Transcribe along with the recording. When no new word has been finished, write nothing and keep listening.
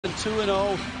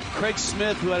2-0. Craig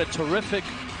Smith, who had a terrific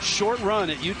short run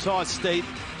at Utah State,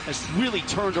 has really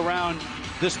turned around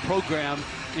this program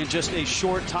in just a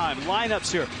short time.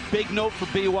 Lineups here. Big note for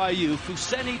BYU.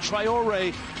 Fousseyni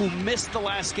Traore, who missed the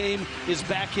last game, is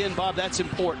back in. Bob, that's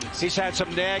important. He's had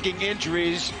some nagging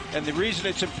injuries, and the reason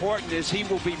it's important is he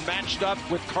will be matched up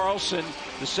with Carlson,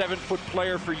 the 7-foot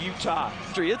player for Utah.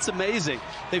 It's amazing.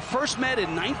 They first met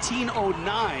in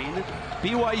 1909.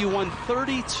 BYU won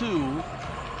 32-9.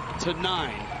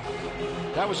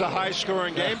 That was a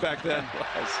high-scoring game back then.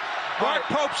 Mark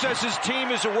Pope says his team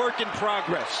is a work in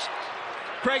progress.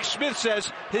 Craig Smith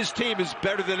says his team is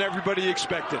better than everybody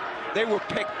expected. They were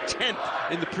picked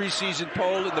 10th in the preseason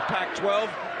poll in the Pac-12,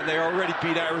 and they already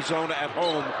beat Arizona at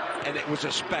home, and it was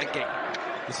a spanking.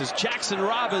 This is Jackson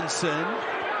Robinson,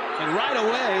 and right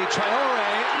away,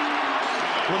 Traore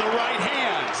with a right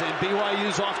hand, and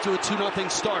BYU's off to a 2-0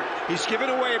 start. He's given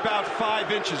away about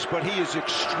 5 inches, but he is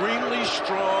extremely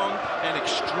strong and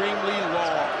extremely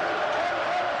long.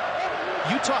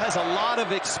 Utah has a lot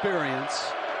of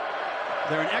experience.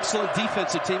 They're an excellent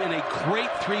defensive team and a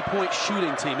great three-point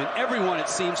shooting team, and everyone, it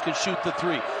seems, can shoot the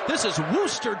three. This is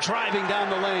Worcester driving down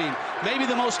the lane, maybe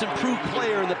the most improved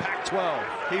player in the Pac-12.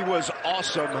 He was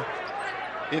awesome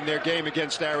in their game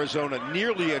against Arizona.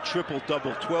 Nearly a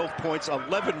triple-double, 12 points,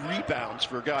 11 rebounds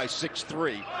for a guy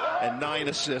 6'3", and 9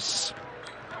 assists.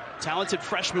 Talented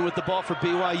freshman with the ball for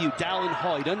BYU, Dallin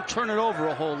Hall. He doesn't turn it over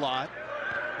a whole lot.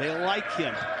 They like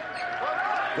him.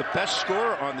 The best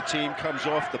scorer on the team comes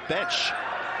off the bench.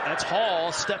 That's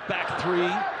Hall, step back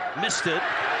three, missed it,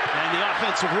 and the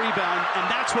offensive rebound, and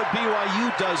that's what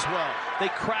BYU does well. They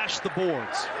crash the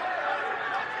boards.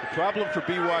 The problem for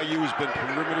BYU has been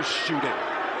perimeter shooting.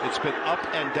 It's been up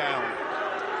and down.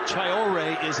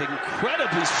 Traore is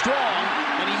incredibly strong,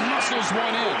 and he muscles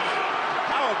one in.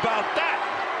 How about that?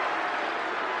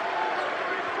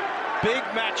 Big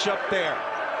matchup there.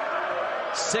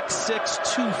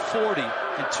 6'6", 240,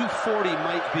 and 240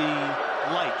 might be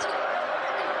light.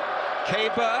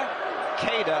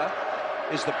 Keda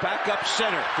is the backup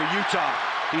center for Utah.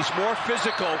 He's more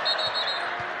physical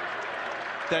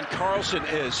than Carlson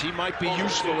is. He might be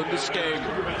useful in this game.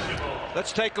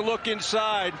 Let's take a look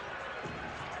inside.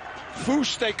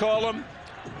 Foose, they call him.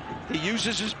 He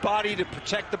uses his body to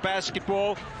protect the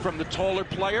basketball from the taller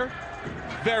player.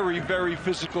 Very, very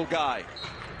physical guy.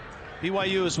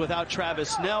 BYU is without Travis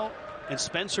Snell and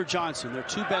Spencer Johnson. Their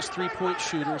two best three-point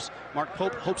shooters. Mark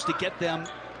Pope hopes to get them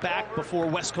back before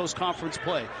West Coast Conference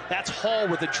play. That's Hall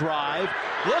with a drive.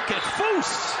 Look at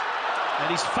Foose!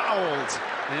 And he's fouled.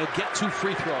 And he'll get 2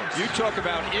 free throws. You talk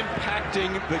about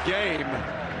impacting the game.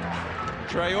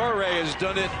 Traore has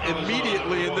done it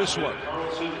immediately in this one.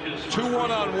 2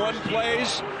 one-on-one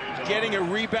plays, getting a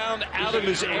rebound out of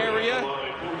his area.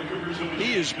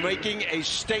 He is making a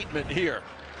statement here.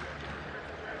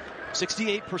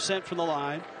 68% from the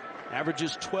line,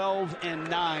 averages 12 and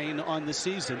 9 on the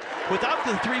season. Without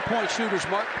the three-point shooters,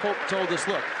 Mark Pope told us,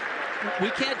 look, we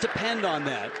can't depend on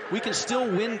that. We can still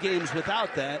win games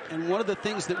without that, and one of the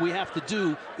things that we have to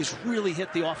do is really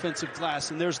hit the offensive glass,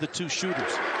 and there's the 2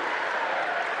 shooters.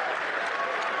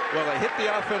 Well, they hit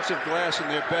the offensive glass in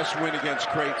their best win against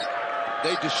Creighton.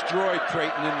 They destroyed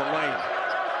Creighton in the lane,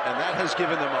 and that has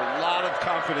given them a lot of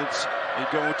confidence in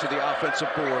going to the offensive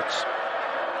boards.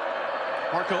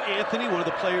 Marco Anthony, one of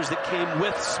the players that came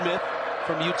with Smith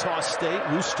from Utah State.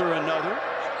 Worcester, another.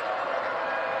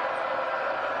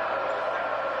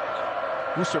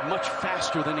 Worcester much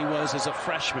faster than he was as a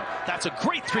freshman. That's a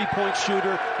great three-point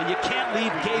shooter, and you can't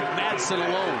leave Gabe Madsen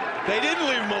alone. They didn't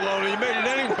leave him alone. He made it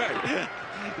anyway.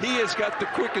 He has got the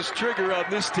quickest trigger on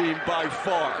this team by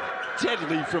far.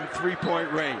 Deadly from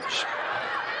three-point range.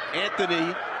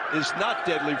 Anthony is not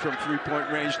deadly from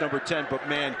three-point range, number 10, but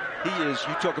man, he is,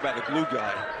 you talk about a glue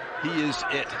guy, he is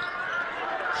it.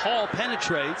 Hall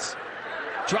penetrates,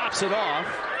 drops it off.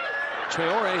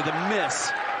 Traore, the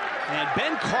miss. And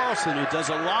Ben Carlson, who does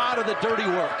a lot of the dirty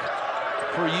work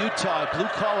for Utah,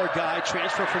 blue-collar guy,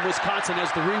 transfer from Wisconsin,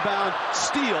 has the rebound,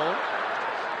 steal.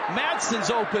 Madsen's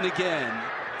open again,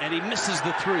 and he misses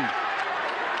the 3.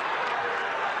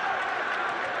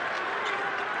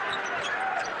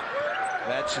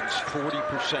 Madsen's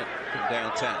 40% from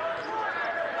downtown.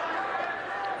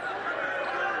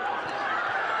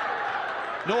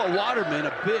 Noah Waterman,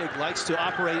 a big, likes to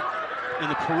operate in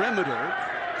the perimeter.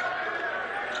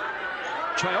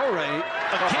 Traore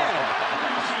again.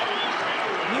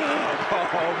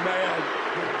 Oh, man.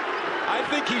 I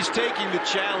think he's taking the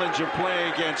challenge of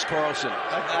playing against Carlson.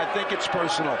 I think it's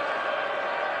personal.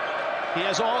 He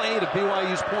has all 8 of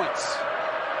BYU's points.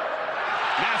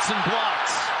 Madsen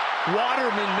blocks.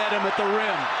 Waterman met him at the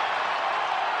rim.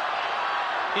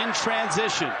 in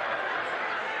transition.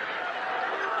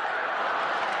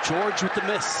 George with the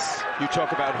miss. You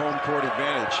talk about home court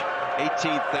advantage.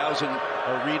 18,000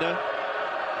 arena.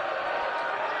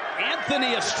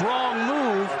 Anthony, a strong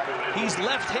move. He's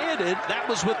left-handed. That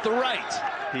was with the right.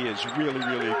 He is really,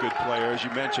 really a good player. As you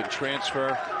mentioned,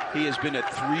 transfer. He has been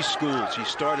at 3 schools. He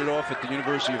started off at the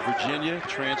University of Virginia,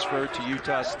 transferred to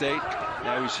Utah State.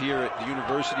 Now he's here at the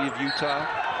University of Utah.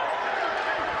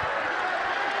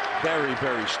 Very,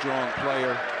 very strong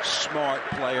player, smart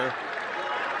player.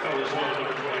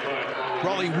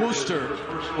 Raleigh Wooster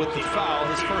with the foul,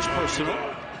 his first personal.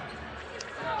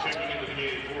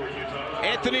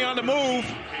 Anthony on the move.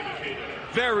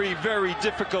 Very, very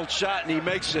difficult shot, and he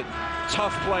makes it.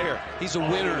 Tough player. He's a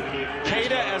winner.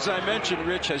 Queta, as I mentioned,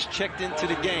 Rich, has checked into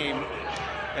the game,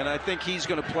 and I think he's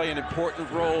going to play an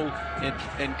important role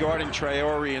in guarding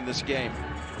Traore in this game.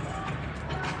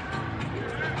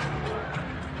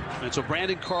 And so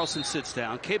Brandon Carlson sits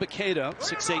down. Keba Queta,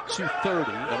 6'8",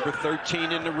 230. Number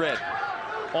 13 in the red.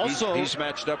 Also, he's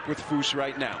matched up with Foose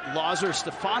right now. Lazar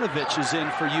Stefanovic is in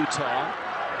for Utah.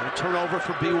 And a turnover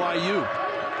for BYU.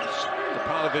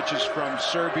 Stefanovic is from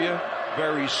Serbia.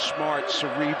 Very smart,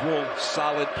 cerebral,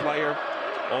 solid player.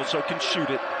 Also can shoot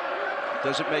it.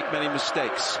 Doesn't make many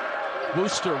mistakes.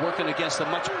 Wooster working against a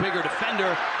much bigger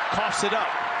defender. Coughs it up.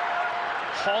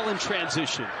 Hall in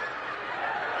transition.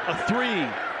 A 3.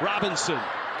 Robinson.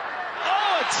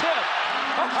 Oh, a tip.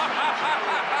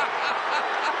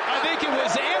 I think it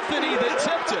was Anthony that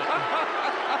tipped it.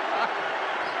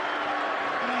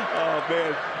 Oh,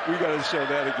 man. We got to show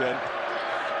that again.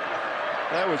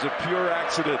 That was a pure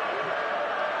accident.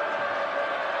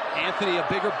 Anthony, a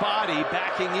bigger body,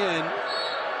 backing in.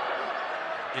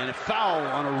 And a foul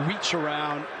on a reach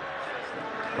around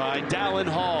by Dallin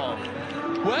Hall.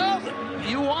 Well,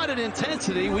 you wanted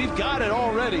intensity. We've got it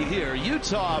already here.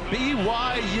 Utah,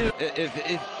 BYU.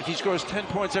 If he scores 10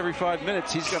 points every 5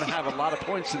 minutes, he's going to have a lot of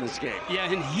points in this game.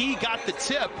 Yeah, and he got the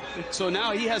tip. So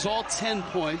now he has all 10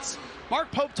 points.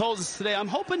 Mark Pope told us today, I'm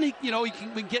hoping we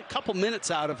can get a couple minutes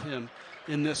out of him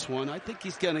in this one. I think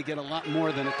he's going to get a lot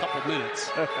more than a couple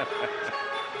minutes.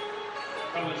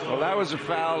 Well, that was a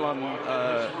foul on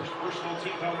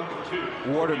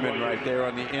Waterman right there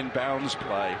on the inbounds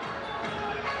play.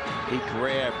 He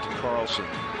grabbed Carlson.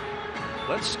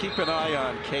 Let's keep an eye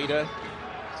on Queta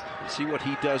and see what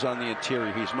he does on the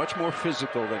interior. He's much more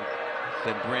physical than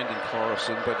Brandon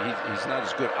Carlson, but he's not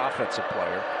as good offensive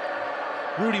player.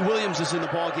 Rudy Williams is in the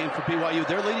ballgame for BYU.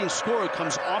 Their leading scorer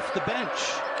comes off the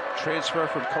bench. Transfer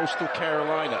from Coastal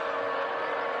Carolina.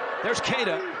 There's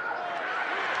Queta.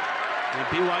 And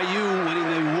BYU winning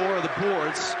the war of the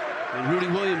boards. And Rudy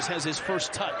Williams has his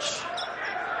first touch.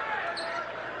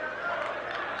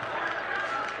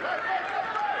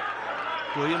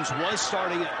 Williams was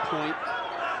starting at point,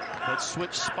 but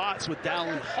switched spots with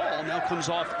Dallin Hall. Now comes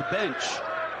off the bench.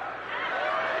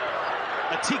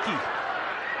 Atiki.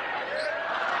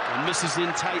 And misses in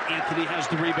tight. Anthony has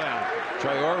the rebound.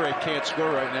 Traore can't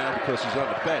score right now because he's on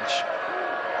the bench.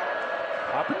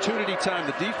 Opportunity time.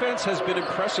 The defense has been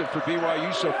impressive for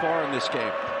BYU so far in this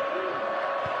game.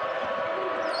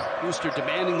 Wooster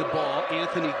demanding the ball.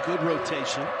 Anthony, good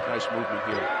rotation. Nice movement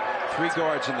here. 3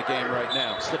 guards in the game right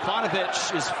now.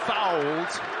 Stefanovic is fouled.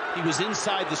 He was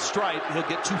inside the stripe. He'll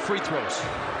get 2 free throws.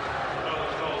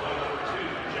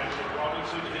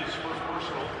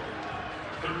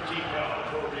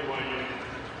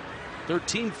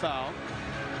 13 foul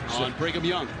on Brigham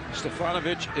Young.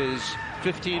 Stefanovic is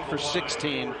 15 for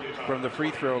 16 from the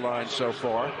free throw line so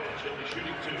far.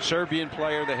 Serbian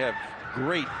player. They have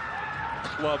great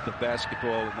club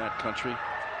basketball in that country.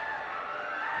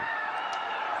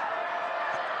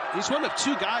 He's one of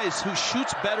 2 guys who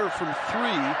shoots better from 3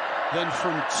 than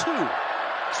from 2.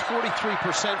 It's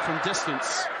 43% from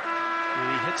distance.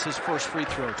 And he hits his first free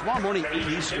throw. Tomorrow morning, 8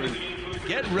 Eastern.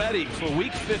 Get ready for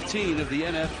Week 15 of the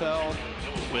NFL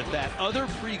with that other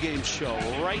pregame show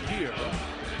right here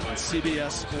on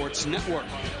CBS Sports Network.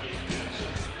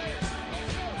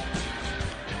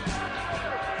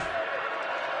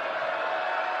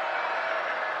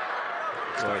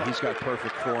 Boy, he's got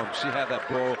perfect form. See how that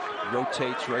ball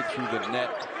rotates right through the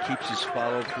net, keeps his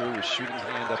follow through, his shooting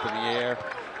hand up in the air.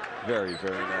 Very,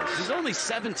 very nice. He's only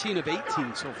 17 of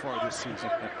 18 so far this season.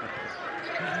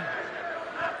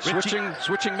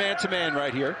 Switching man to man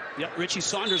right here. Yep, Richie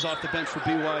Saunders off the bench for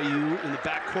BYU in the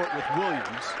backcourt with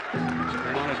Williams.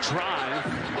 And on a drive,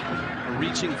 a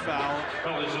reaching foul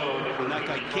from that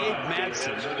guy, Gabe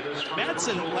Madsen.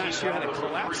 Madsen last year had a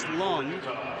collapsed lung.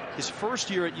 His first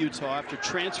year at Utah after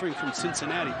transferring from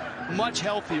Cincinnati. Much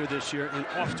healthier this year and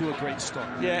off to a great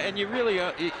start. Yeah, and you really,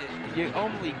 you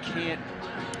only can't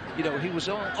you know, he was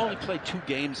only played 2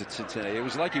 games at Cincinnati. It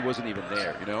was like he wasn't even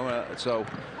there, you know. So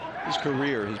his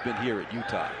career has been here at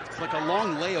Utah. It's like a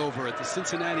long layover at the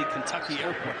Cincinnati, Kentucky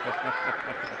airport,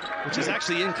 which is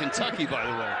actually in Kentucky, by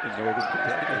the way. In northern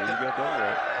Kentucky. You got that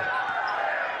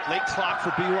right. Late clock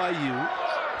for BYU.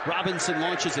 Robinson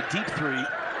launches a deep 3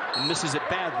 and misses it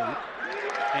badly.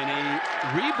 And a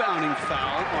rebounding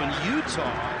foul on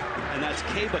Utah, and that's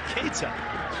Keba Keita.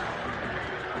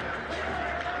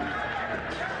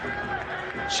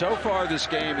 So far, this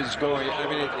game is going, I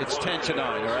mean, it's 10-9,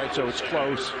 all right? So it's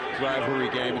close. Rivalry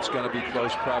game. It's going to be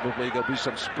close, probably. There'll be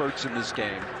some spurts in this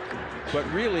game. But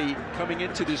really, coming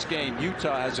into this game,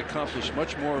 Utah has accomplished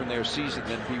much more in their season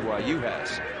than BYU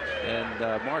has.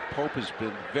 And Mark Pope has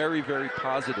been very, very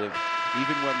positive,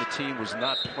 even when the team was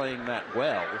not playing that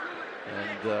well.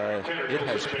 And it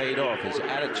has paid off. His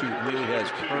attitude really has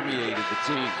permeated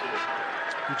the team.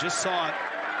 We just saw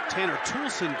Tanner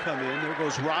Toolson come in. There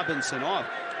goes Robinson off.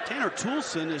 Tanner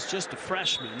Toolson is just a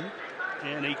freshman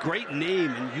and a great name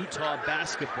in Utah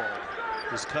basketball.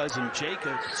 His cousin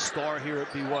Jacob, star here at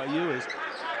BYU. His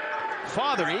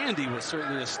father Andy was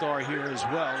certainly a star here as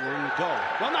well. Long ago.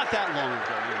 Well, not that long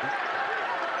ago, Andy.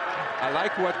 I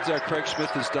like what Craig Smith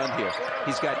has done here.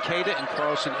 He's got Keita and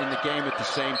Carlson in the game at the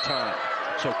same time.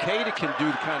 So Keita can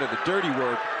do kind of the dirty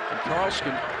work, and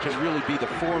Carlson can really be the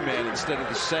foreman instead of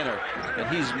the center. And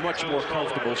he's much more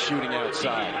comfortable shooting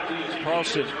outside.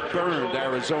 Carlson burned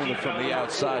Arizona from the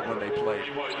outside when they played.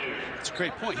 That's a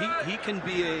great point. He can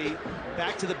be a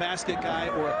back-to-the-basket guy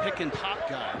or a pick-and-pop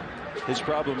guy. His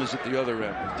problem is at the other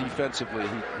end. Defensively,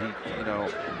 he you know,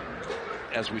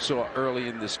 as we saw early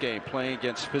in this game, playing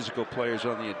against physical players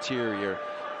on the interior,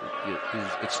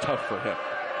 it's tough for him.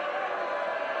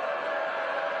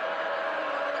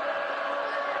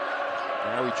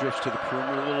 Now he drifts to the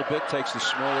perimeter a little bit, takes the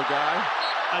smaller guy.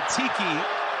 Atiki,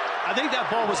 I think that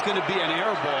ball was going to be an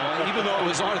air ball, even though it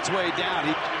was on its way down.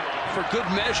 He, for good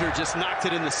measure, just knocked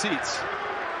it in the seats.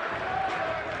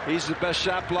 He's the best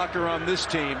shot blocker on this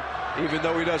team, even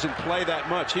though he doesn't play that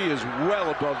much. He is well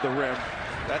above the rim.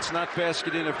 That's not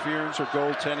basket interference or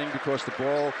goaltending because the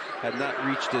ball had not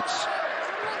reached its...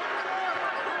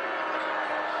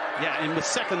 Yeah, and with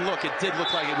second look, it did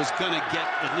look like it was going to get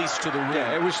at least to the rim.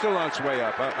 Yeah, it was still on its way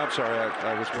up. I'm sorry,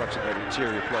 I was watching that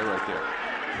interior play right there.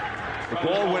 The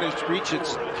ball, when it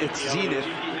reaches its zenith,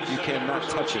 you cannot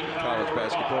touch it in college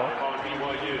basketball.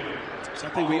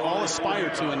 Something we all aspire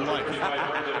to in life.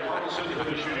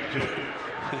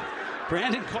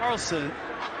 Brandon Carlson,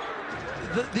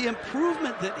 the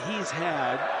improvement that he's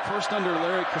had, first under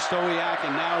Larry Krystkowiak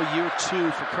and now year 2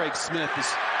 for Craig Smith,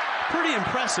 is pretty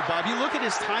impressive, Bob. You look at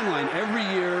his timeline every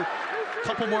year, a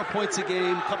couple more points a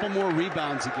game, a couple more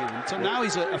rebounds a game. So now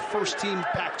he's a first-team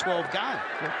Pac-12 guy.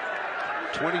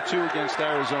 22 against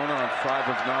Arizona on 5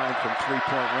 of 9 from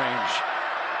three-point range.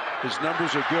 His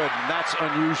numbers are good, and that's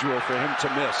unusual for him to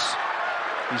miss.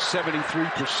 He's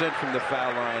 73% from the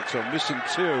foul line, so missing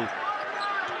 2.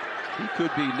 He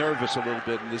could be nervous a little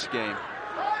bit in this game.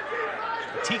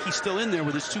 Tiki's still in there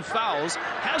with his 2 fouls,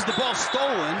 has the ball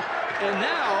stolen, and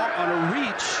now on a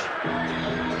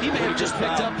reach, he may have just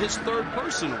picked up his 3rd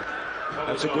personal.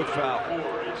 That's a good foul.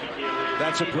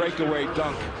 That's a breakaway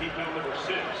dunk.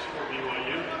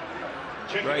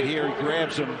 Right here, he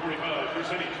grabs him.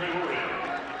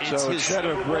 So instead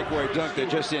of breakaway dunk, they're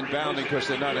just inbounding because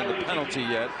they're not in the penalty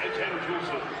yet.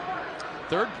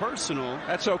 3rd personal.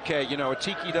 That's okay. You know,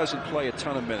 Atiki doesn't play a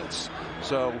ton of minutes.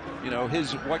 So, you know,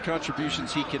 what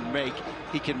contributions he can make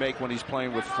when he's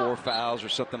playing with 4 fouls or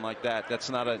something like that. That's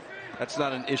not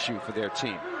an issue for their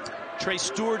team. Trey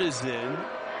Stewart is in,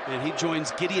 and he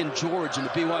joins Gideon George in the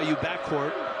BYU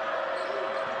backcourt,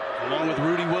 along with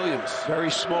Rudy Williams.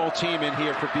 Very small team in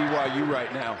here for BYU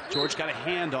right now. George got a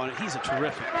hand on it. He's a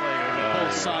terrific player on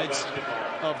both sides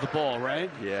of the ball, right?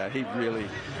 Yeah,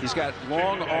 he's got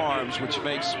long arms, which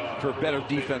makes for better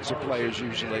defensive players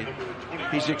usually.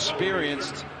 He's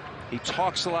experienced. He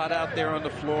talks a lot out there on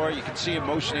the floor. You can see him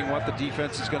motioning what the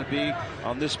defense is going to be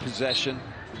on this possession.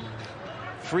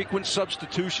 Frequent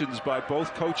substitutions by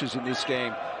both coaches in this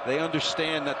game. They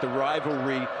understand that the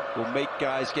rivalry will make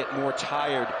guys get more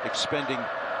tired, expending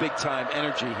big-time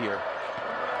energy here.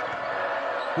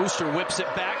 Booster whips it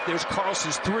back. There's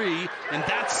Carlson's 3, and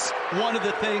that's one of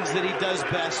the things that he does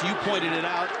best. You pointed it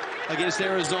out against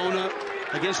Arizona,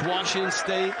 against Washington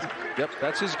State. Yep,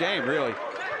 that's his game, really.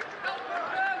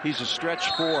 He's a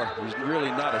stretch 4. He's really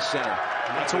not a center.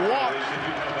 And that's a walk.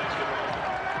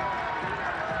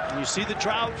 And you see the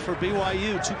drought for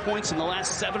BYU. 2 points in the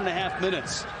last 7.5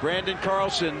 minutes. Brandon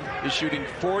Carlson is shooting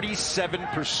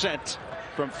 47%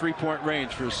 from three-point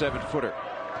range for a 7-footer.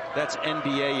 That's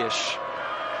NBA-ish.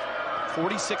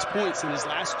 46 points in his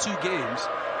last 2 games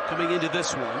coming into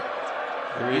this one.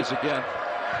 There he is again.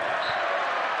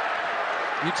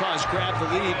 Utah's grabbed the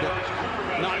lead,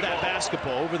 but not that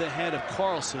basketball over the head of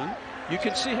Carlson. You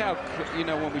can see how,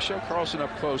 when we show Carlson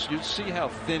up close, you see how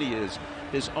thin he is.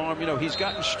 His arm, he's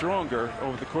gotten stronger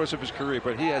over the course of his career,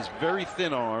 but he has very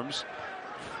thin arms,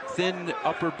 thin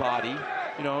upper body,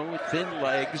 thin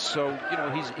legs. So,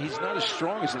 he's not as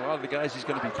strong as a lot of the guys he's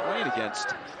going to be playing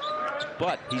against.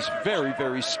 But he's very,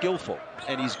 very skillful,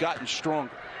 and he's gotten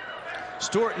stronger.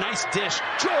 Stewart, nice dish.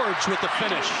 George with the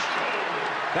finish.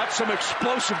 That's some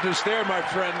explosiveness there, my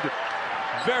friend.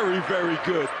 Very, very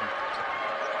good.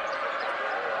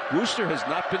 Wooster has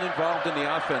not been involved in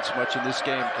the offense much in this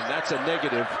game, and that's a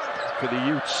negative for the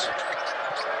Utes.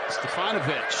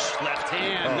 Stefanovic, left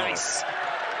hand, nice.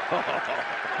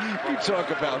 You talk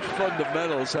about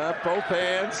fundamentals, huh? Both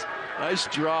hands, nice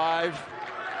drive.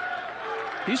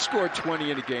 He scored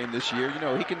 20 in a game this year.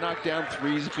 He can knock down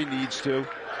threes if he needs to.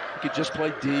 He could just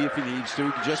play D if he needs to.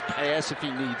 He could just pass if he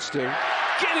needs to.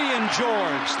 Gideon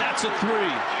George, that's a 3.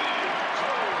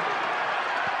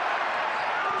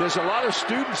 There's a lot of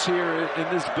students here in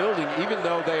this building, even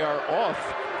though they are off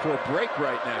for a break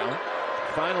right now.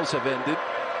 Finals have ended.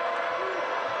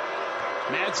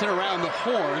 Madsen around the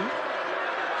horn.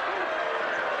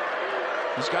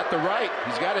 He's got the right.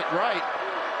 He's got it right.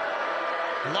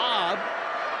 Lob.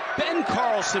 Ben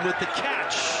Carlson with the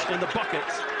catch and the bucket.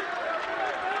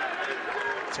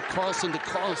 So Carlson to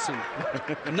Carlson.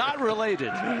 Not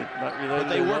related. Not related. But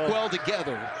they work well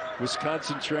together.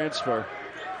 Wisconsin transfer.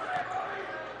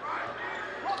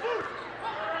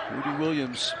 Rudy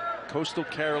Williams, Coastal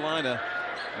Carolina,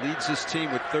 leads his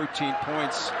team with 13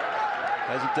 points.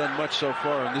 Hasn't done much so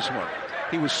far in this one.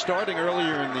 He was starting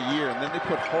earlier in the year, and then they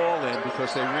put Hall in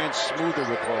because they ran smoother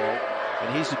with Hall,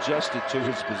 and he's adjusted to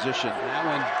his position. That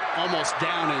one almost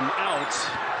down and out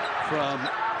from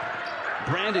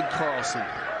Brandon Carlson.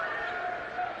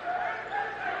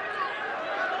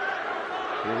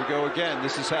 Here we go again.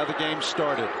 This is how the game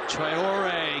started.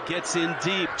 Traore gets in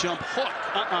deep, jump hook.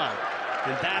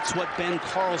 And that's what Ben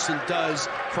Carlson does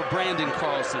for Brandon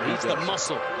Carlson. He's the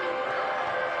muscle.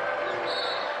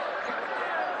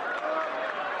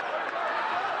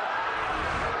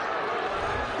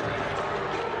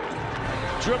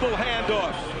 Dribble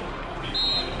handoff.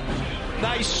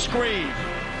 Nice screen.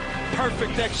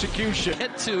 Perfect execution.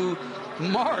 Get to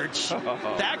March.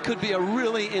 That could be a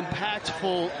really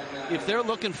impactful, if they're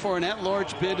looking for an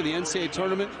at-large bid in the NCAA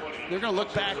tournament, they're going to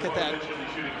look back at that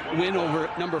win over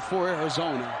number 4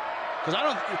 Arizona.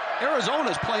 Because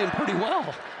Arizona's playing pretty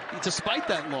well despite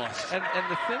that loss. And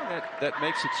the thing that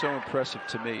makes it so impressive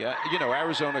to me,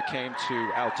 Arizona came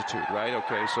to altitude, right?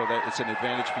 Okay, so that it's an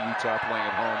advantage for Utah playing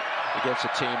at home against a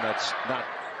team that's not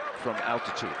from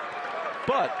altitude.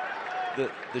 But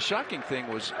the shocking thing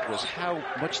was how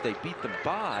much they beat them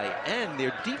by and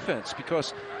their defense,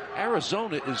 because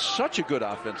Arizona is such a good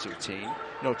offensive team.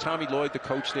 Tommy Lloyd, the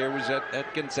coach there, was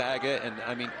at Gonzaga, and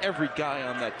I mean, every guy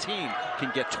on that team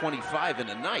can get 25 in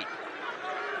a night.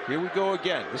 Here we go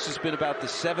again. This has been about the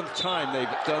 7th time they've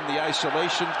done the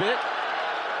isolation bit.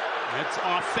 That's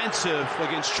offensive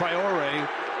against Traore,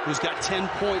 who's got 10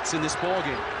 points in this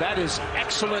ballgame. That is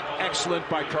excellent, excellent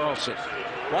by Carlson.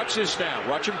 Watch this now.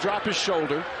 Watch him drop his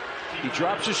shoulder. He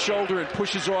drops his shoulder and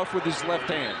pushes off with his left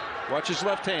hand. Watch his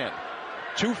left hand.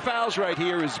 2 fouls right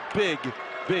here is big,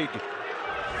 big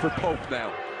for Pope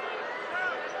now.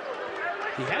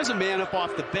 He has a man up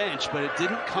off the bench, but it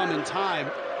didn't come in time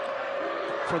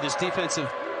for this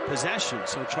defensive possession.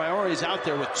 So Traore is out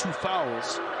there with 2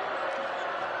 fouls.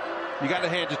 You got to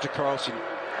hand it to Carlson.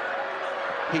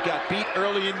 He got beat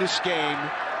early in this game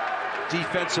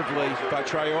defensively by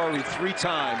Traore 3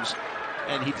 times,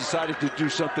 and he decided to do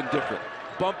something different.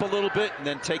 Bump a little bit and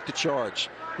then take the charge.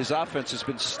 His offense has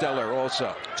been stellar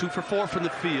also. 2 for 4 from the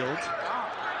field.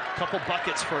 Couple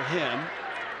buckets for him.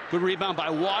 Good rebound by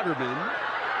Waterman.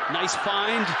 Nice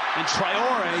find, and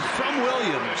Traore from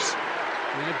Williams.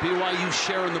 And BYU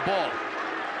sharing the ball.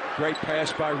 Great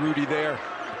pass by Rudy there.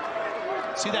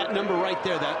 See that number right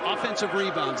there, that offensive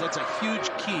rebounds. That's a huge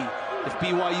key if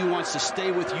BYU wants to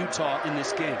stay with Utah in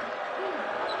this game.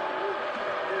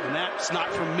 And that's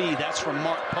not from me, that's from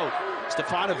Mark Pope.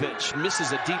 Stefanovic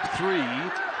misses a deep 3.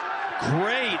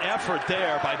 Great effort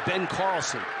there by Ben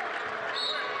Carlson.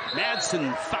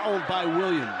 Madsen fouled by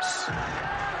Williams.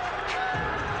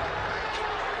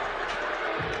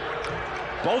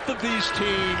 Both of these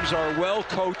teams are well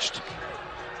coached,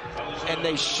 and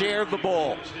they share the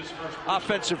ball.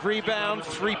 Offensive rebound,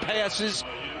 3 passes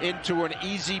into an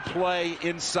easy play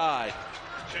inside.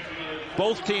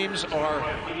 Both teams are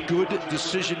good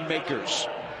decision makers.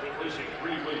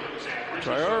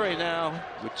 Traore now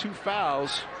with 2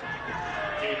 fouls,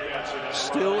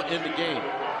 still in the game.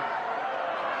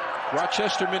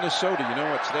 Rochester, Minnesota, you know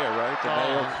what's there, right? The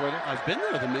Mayo Clinic. I've been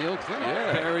there, the Mayo Clinic.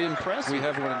 Yeah. Very impressive. We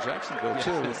have one in Jacksonville,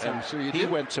 too. Yes, and I'm sure you he do.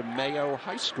 went to Mayo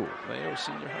High School, Mayo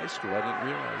Senior High School. I didn't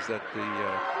realize that the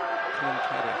clinic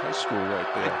had a high school right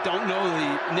there. I don't know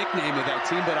the nickname of that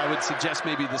team, but I would suggest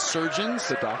maybe the surgeons.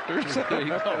 The doctors. There you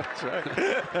go. That's right.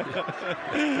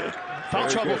 Foul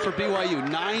Very trouble good. for BYU.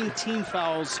 19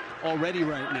 fouls already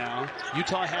right now.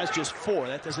 Utah has just 4.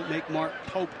 That doesn't make Mark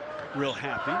Pope real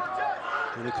happy.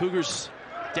 And the Cougars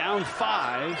down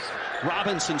 5.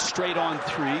 Robinson straight on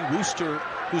 3. Wooster,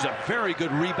 who's a very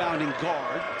good rebounding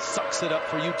guard, sucks it up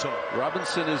for Utah.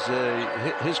 Robinson is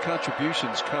his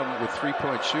contributions come with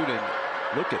 3-point shooting.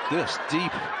 Look at this,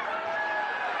 deep.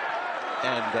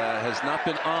 And has not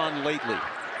been on lately.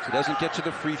 He doesn't get to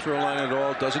the free throw line at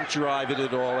all, doesn't drive it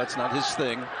at all. That's not his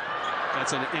thing.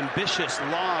 That's an ambitious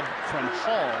lob from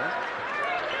Hall.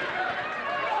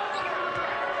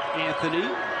 Anthony.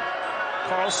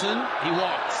 Carlson, he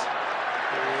walks.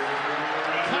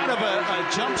 Kind of a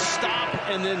jump stop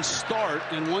and then start,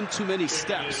 and one too many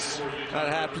steps. That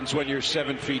happens when you're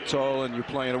 7 feet tall and you're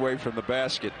playing away from the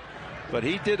basket. But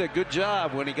he did a good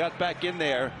job when he got back in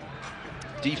there,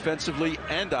 defensively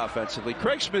and offensively.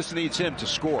 Craig Smith needs him to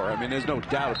score. I mean, there's no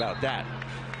doubt about that.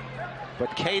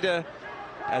 But Keita,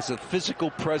 as a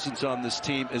physical presence on this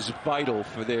team, is vital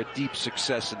for their deep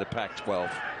success in the Pac-12.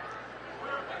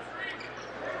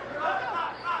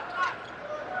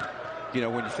 You know,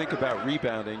 when you think about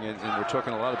rebounding, and we're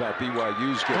talking a lot about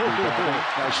BYU's good rebounding.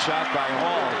 Nice shot by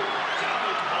Hall.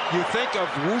 You think of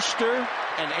Wooster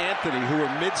and Anthony, who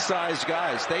are mid-sized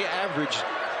guys. They average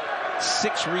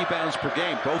 6 rebounds per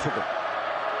game, both of them.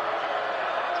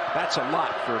 That's a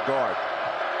lot for a guard.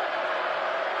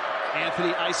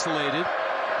 Anthony isolated.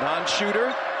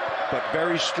 Non-shooter, but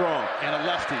very strong. And a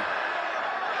lefty.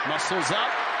 Muscles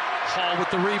up. Hall with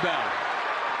the rebound.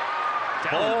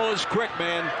 Hall is quick,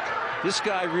 man. This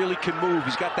guy really can move.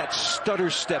 He's got that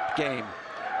stutter step game.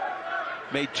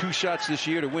 Made 2 shots this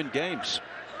year to win games.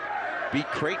 Beat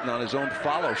Creighton on his own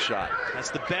follow shot. That's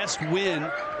the best win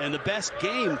and the best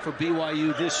game for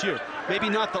BYU this year. Maybe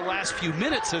not the last few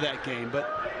minutes of that game, but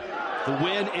the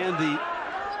win and the...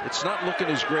 It's not looking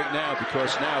as great now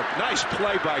because now, nice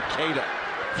play by Keita.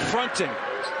 Fronting.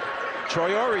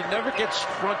 Traore never gets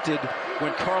fronted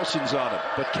when Carlson's on him,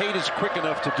 but Keita's quick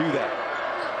enough to do that.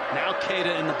 Now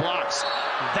Keita in the blocks.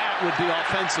 That would be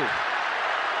offensive.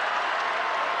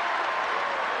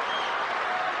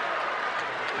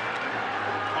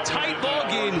 Tight ball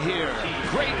game here.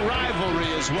 Great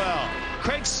rivalry as well.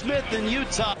 Craig Smith in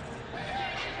Utah.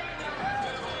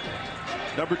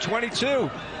 Number 22,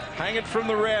 hanging from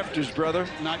the rafters, brother.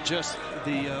 Not just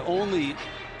the only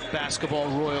basketball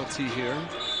royalty here.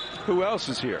 Who else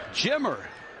is here? Jimmer.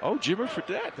 Oh, Jimmer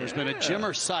Fredette. There's been a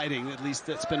Jimmer sighting, at least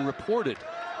that's been reported.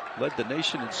 Led the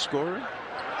nation in scoring.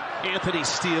 Anthony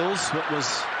steals what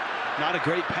was not a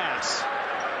great pass.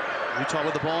 Utah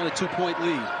with the ball in a 2-point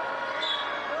lead.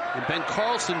 And Ben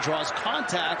Carlson draws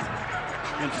contact,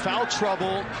 and foul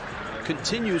trouble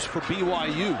continues for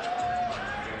BYU.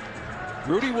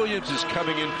 Rudy Williams is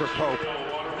coming in for Pope.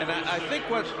 And I think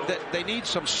that they need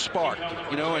some spark,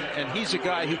 you know, and he's a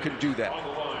guy who can do that.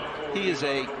 He's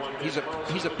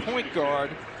a point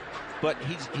guard, but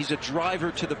he's a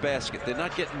driver to the basket. They're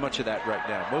not getting much of that right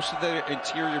now. Most of their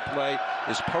interior play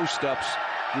is post-ups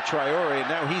with Traore, and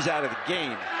now he's out of the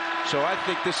game. So I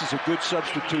think this is a good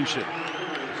substitution.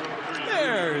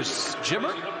 There's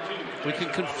Jimmer. We can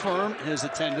confirm his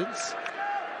attendance.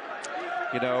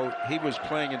 You know, he was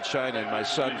playing in China, and my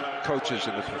son coaches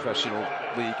in the professional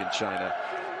league in China.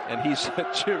 And he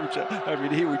said, Jim, I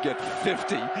mean, he would get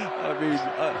 50. I mean,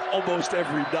 almost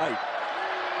every night.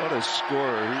 What a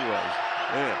scorer he was.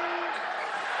 Man.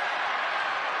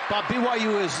 Bob,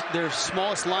 BYU is their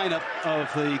smallest lineup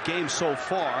of the game so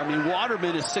far. I mean,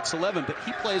 Waterman is 6'11", but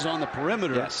he plays on the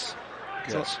perimeter. Yes.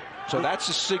 So that's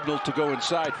a signal to go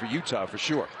inside for Utah for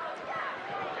sure.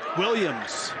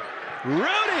 Williams. Rudy!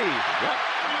 Yep.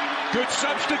 Good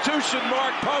substitution,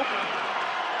 Mark Pope.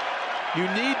 You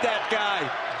need that guy.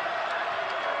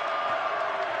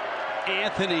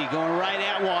 Anthony going right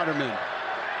at Waterman.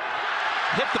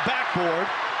 Hit the backboard.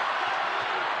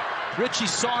 Richie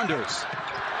Saunders.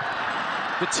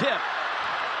 The tip.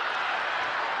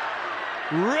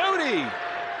 Rudy.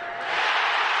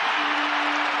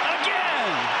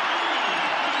 Again.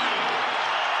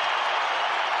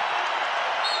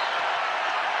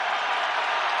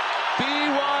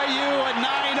 BYU a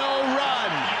 9-0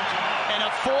 run and a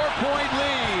 4-point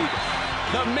lead.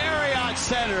 The Marriott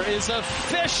Center center is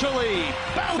officially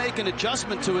make an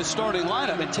adjustment to his starting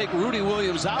lineup and take Rudy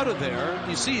Williams out of there.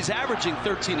 You see he's averaging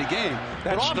 13 a game.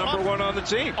 That's number one on the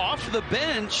team. Off the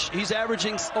bench, he's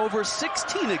averaging over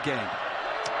 16 a game.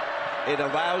 It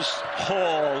allows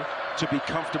Hall to be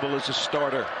comfortable as a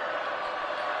starter.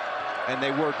 And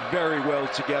they work very well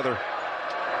together.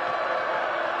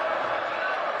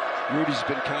 Rudy's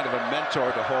been kind of a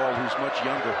mentor to Hall, who's much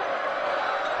younger.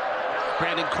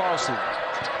 Brandon Carlson.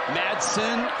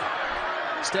 Madsen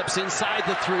steps inside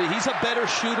the three. He's a better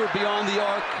shooter beyond the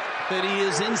arc than he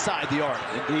is inside the arc.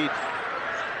 Indeed.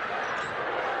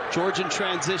 Georgian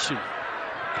transition.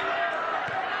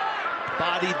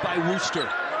 Bodied by Wooster.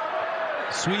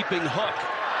 Sweeping hook.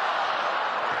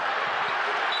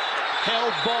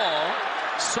 Held ball.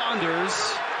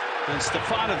 Saunders and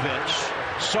Stefanovic.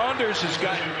 Saunders has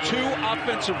gotten 2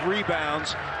 offensive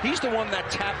rebounds. He's the one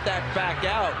that tapped that back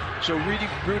out so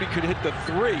Rudy could hit the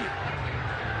 3.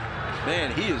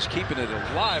 Man, he is keeping it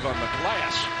alive on the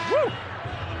glass. Woo!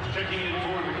 Checking in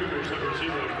for the Cougars, number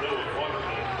 0, Noah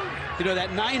Waterman. You know,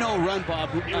 that 9-0 run, Bob,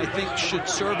 I think should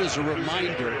serve as a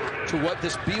reminder to what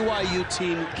this BYU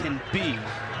team can be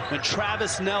when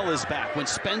Travis Nell is back, when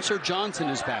Spencer Johnson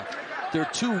is back. They're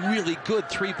 2 really good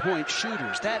three-point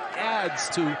shooters. That adds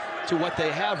to what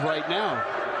they have right now.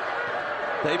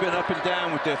 They've been up and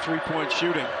down with their three-point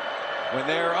shooting. When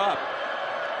they're up,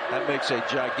 that makes a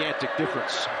gigantic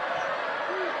difference.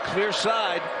 Clear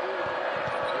side.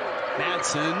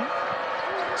 Madsen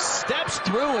steps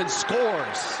through and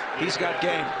scores. He's got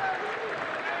game.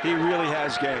 He really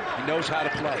has game. He knows how to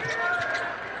play.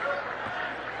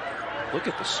 Look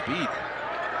at the speed.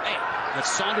 That's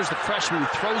Saunders, the freshman, who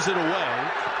throws it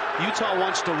away. Utah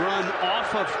wants to run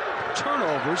off of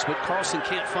turnovers, but Carlson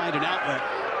can't find an outlet.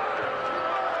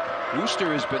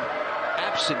 Wooster has been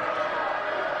absent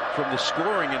from the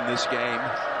scoring in this game.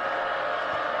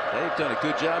 They've done a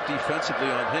good job defensively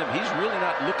on him. He's really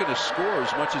not looking to score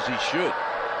as much as he should.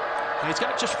 He's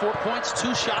got just 4 points,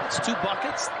 2 shots, 2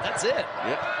 buckets. That's it.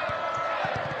 Yep.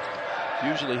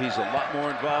 Usually he's a lot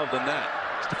more involved than that.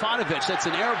 Stefanovic, that's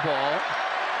an air ball.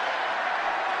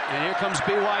 And here comes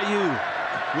BYU.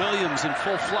 Williams in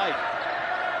full flight.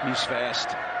 He's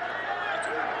fast.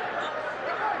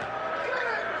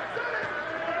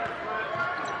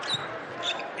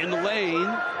 In the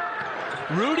lane.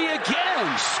 Rudy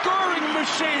again. Scoring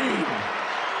machine.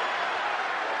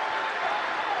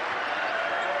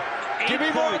 Give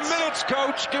me more minutes,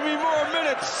 coach. Give me more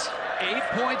minutes. 8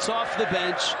 points off the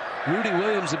bench. Rudy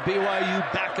Williams and BYU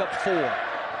back up 4.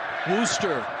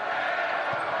 Wooster.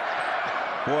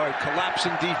 Boy,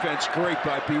 collapsing defense, great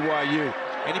by BYU.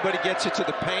 Anybody gets it to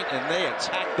the paint and they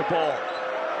attack the ball.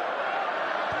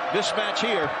 Mismatch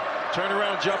here.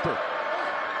 Turnaround jumper.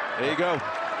 There you go.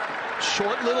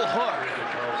 Short little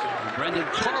hook. Brendan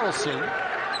Carlson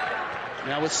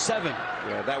now with 7.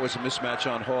 Yeah, that was a mismatch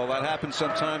on Hall. That happens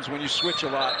sometimes when you switch a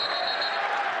lot.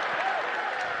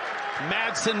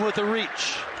 Madsen with a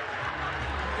reach.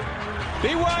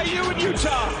 BYU and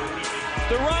Utah.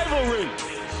 The rivalry.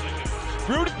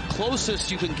 Rudy,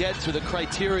 closest you can get to the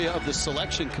criteria of the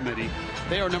selection committee.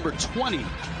 They are number 20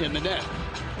 in the net.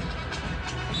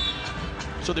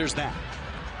 So there's that.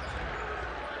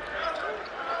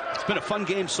 It's been a fun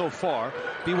game so far.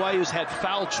 BYU's had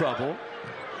foul trouble,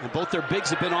 and both their bigs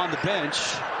have been on the bench.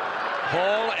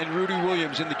 Hall and Rudy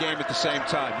Williams in the game at the same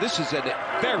time. This is a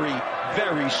very,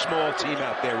 very small team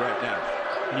out there right now.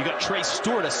 And you got Trey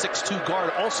Stewart, a 6'2"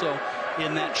 guard, also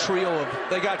in that trio of.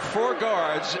 They got 4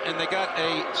 guards, and they got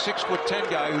a 6'10"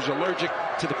 guy who's allergic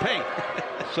to the paint.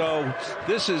 So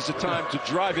this is the time to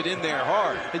drive it in there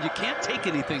hard. And you can't take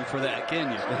anything for that,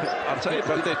 can you? I'll tell you,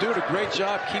 but they're doing a great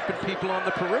job keeping people on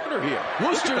the perimeter here.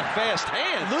 Wooster, the fast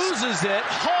hands. Loses it.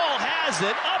 Hall has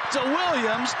it. Up to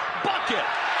Williams. Bucket.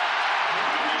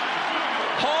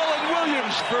 Hall and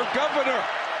Williams for governor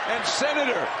and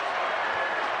senator.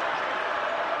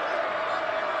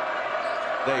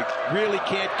 They really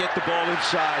can't get the ball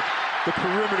inside. The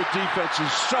perimeter defense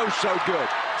is so good.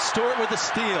 Stewart with the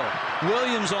steal.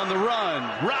 Williams on the run.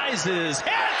 Rises.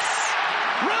 Hits!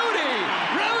 Rudy!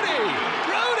 Rudy!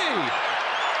 Rudy!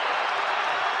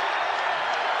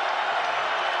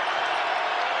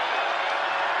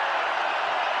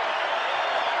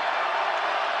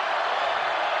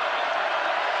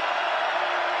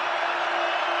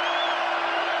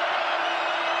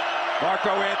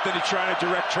 Marco Anthony trying to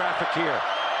direct traffic here.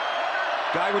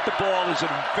 Guy with the ball is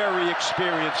a very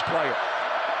experienced player.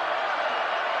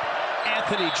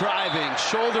 Anthony driving,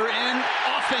 shoulder in,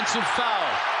 offensive foul.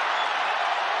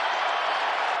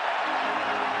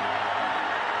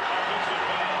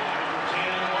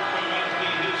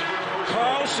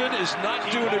 Carlson is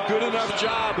not doing a good enough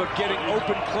job of getting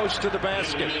open close to the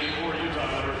basket.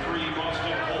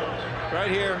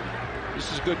 Right here.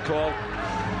 This is a good call.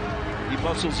 He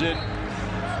muscles in.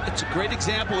 It's a great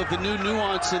example of the new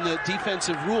nuance in the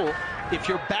defensive rule. If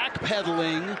you're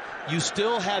backpedaling, you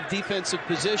still have defensive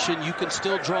position. You can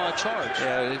still draw a charge.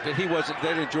 Yeah, he wasn't. They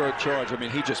didn't draw a charge. I mean,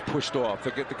 he just pushed off.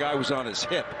 The guy was on his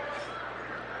hip.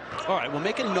 All right, well,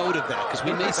 make a note of that because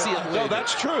we may see it later. No,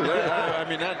 that's true. I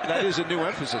mean, that is a new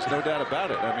emphasis, no doubt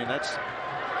about it. I mean,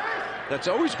 that's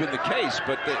always been the case,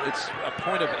 but it's a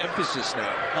point of emphasis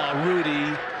now.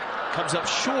 Rudy comes up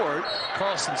short.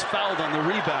 Carlson's fouled on the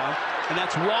rebound, and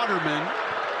that's Waterman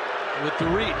with the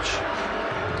reach.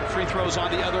 Free throws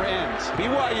on the other end.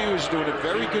 BYU is doing a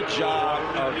very good job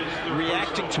of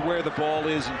reacting to where the ball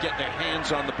is and getting their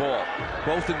hands on the ball,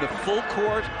 both in the full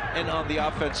court and on the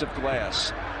offensive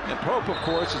glass. And Pope, of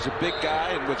course, is a big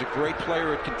guy and was a great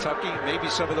player at Kentucky. Maybe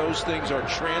some of those things are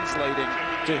translating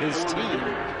to his team,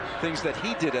 things that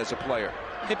he did as a player.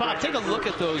 Hey, Bob, take a look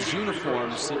at those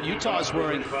uniforms. Utah's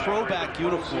wearing throwback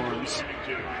uniforms,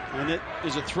 and it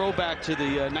is a throwback to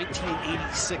the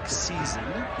 1986 season.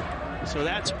 So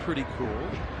that's pretty cool.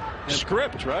 And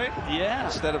script, right? Yeah.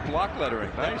 Instead of block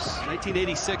lettering. Nice.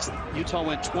 1986, Utah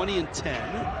went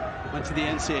 20-10, went to the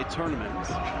NCAA tournament.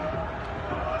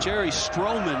 Jerry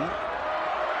Stroman,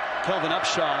 Kelvin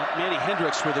Upshaw, Manny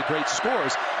Hendricks were the great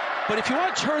scorers. But if you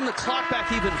want to turn the clock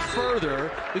back even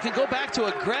further, we can go back to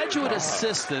a graduate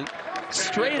assistant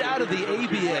straight out of the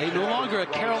ABA, no longer a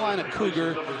Carolina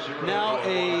Cougar, now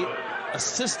a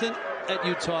assistant at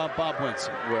Utah, Bob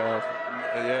Winston. Well,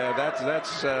 yeah,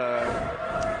 that's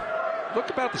look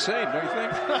about the same, don't you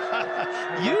think?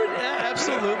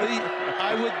 Absolutely,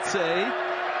 I would say.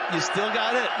 You still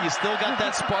got it. You still got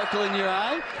that sparkle in your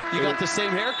eye. You got the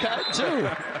same haircut, too.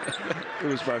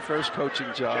 It was my first coaching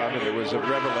job, and it was a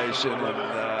revelation. And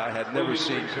I had never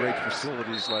seen great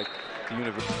facilities like the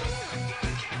university.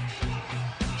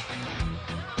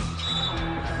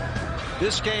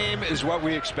 This game is what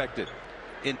we expected.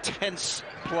 Intense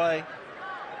play.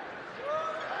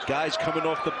 Guys coming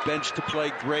off the bench to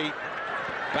play great.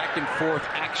 Back and forth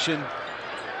action.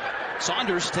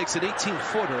 Saunders takes an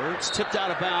 18-footer. It's tipped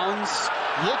out of bounds.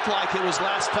 Looked like it was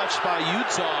last touched by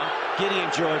Utah.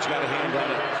 Gideon George got a hand on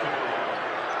it.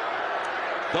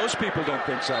 Those people don't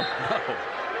think so. No.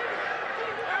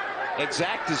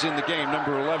 Exact is in the game,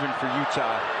 number 11 for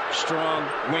Utah. Strong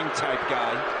wing type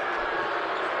guy.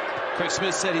 Craig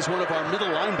Smith said he's one of our middle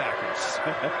linebackers.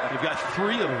 We've got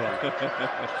 3 of them.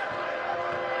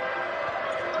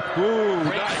 Ooh,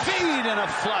 great feed and a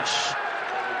flush.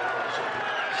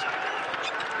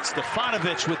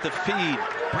 Stefanovic with the feed.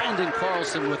 Brandon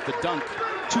Carlson with the dunk.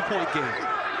 2-point game.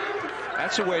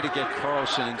 That's a way to get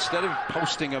Carlson. Instead of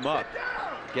posting him up,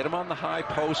 get him on the high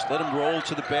post, let him roll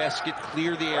to the basket,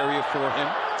 clear the area for him.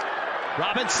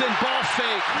 Robinson, ball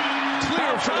fake.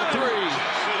 Clear for the 3.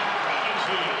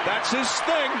 That's his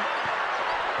thing.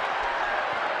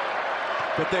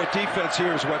 But their defense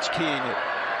here is what's keying it.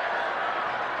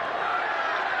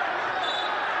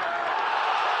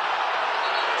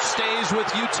 Stays with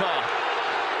Utah.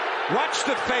 Watch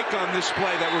the fake on this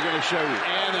play that we're going to show you.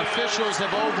 And officials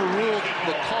have overruled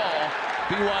the call.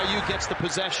 BYU gets the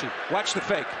possession. Watch the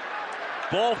fake.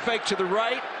 Ball fake to the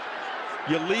right.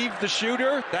 You leave the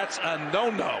shooter. That's a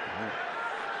no-no.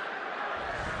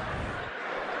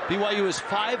 BYU is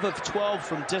 5 of 12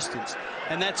 from distance.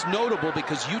 And that's notable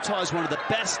because Utah is one of the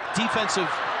best defensive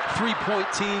three-point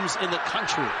teams in the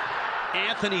country.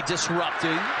 Anthony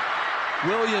disrupting.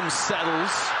 Williams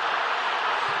settles.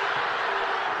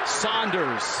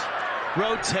 Saunders.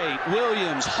 Rotate.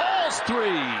 Williams. Hauls 3.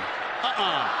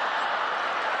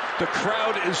 The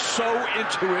crowd is so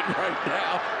into it right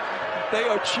now. They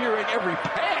are cheering every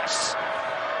pass.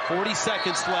 40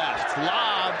 seconds left.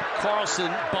 Lob.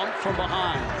 Carlson bumped from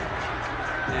behind.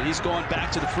 And he's going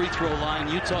back to the free throw line.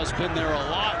 Utah's been there a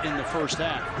lot in the first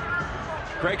half.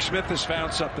 Greg Smith has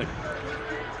found something.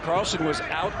 Carlson was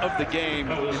out of the game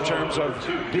in terms of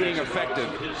being effective,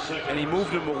 and he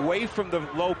moved him away from the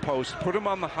low post, put him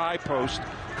on the high post,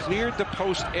 cleared the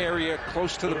post area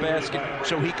close to the basket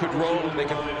so he could roll and they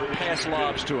could pass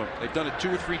lobs to him. They've done it 2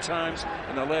 or 3 times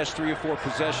in the last 3 or 4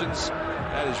 possessions.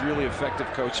 That is really effective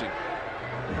coaching.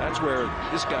 That's where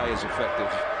this guy is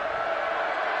effective.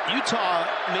 Utah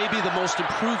may be the most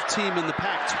improved team in the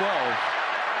Pac-12.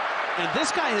 And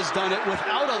this guy has done it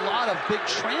without a lot of big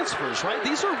transfers, right?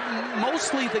 These are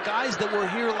mostly the guys that were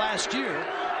here last year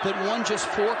that won just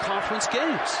 4 conference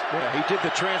games. Yeah, he did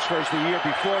the transfers the year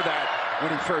before that when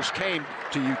he first came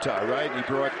to Utah, right? He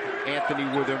brought Anthony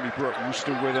with him. He brought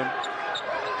Rooster with him.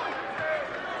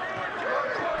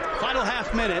 Final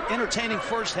half minute, entertaining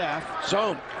first half.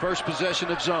 Zone, first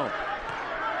possession of zone.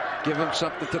 Give him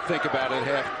something to think about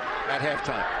at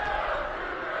halftime.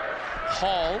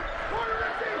 Hall.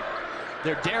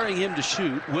 They're daring him to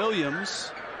shoot.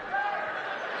 Williams.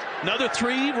 Another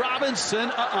three. Robinson.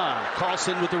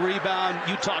 Carlson with the rebound.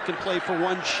 Utah can play for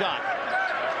one shot.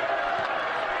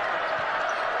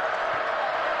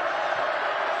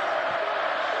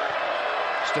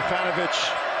 Stefanovic,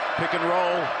 pick and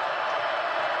roll.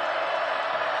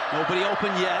 Nobody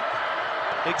open yet.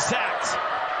 Exact.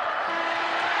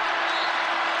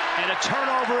 And a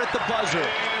turnover at the buzzer.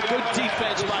 Good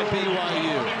defense by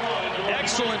BYU.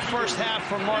 Excellent first half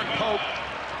from Mark Pope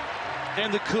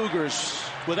and the Cougars.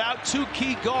 Without two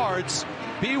key guards,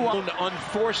 BYU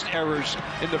Unforced errors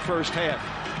in the first half.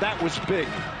 That was big.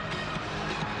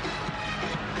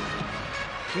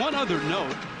 One other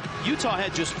note, Utah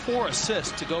had just 4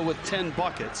 assists to go with 10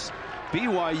 buckets.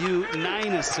 BYU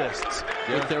 9 assists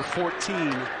with their 14.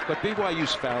 But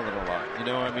BYU's fouling a lot. You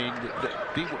know, I mean,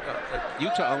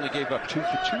 Utah only gave up 2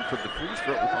 for 2 from the free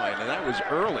throw line, and that was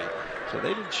early. So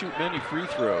they didn't shoot many free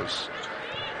throws.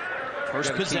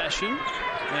 First possession,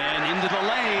 and into the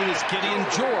lane is Gideon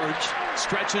George.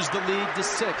 Stretches the lead to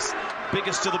 6.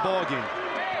 Biggest of the ball game.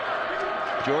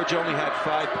 George only had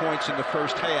 5 points in the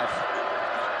first half.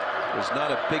 Was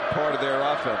not a big part of their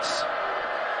offense.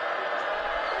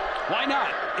 Why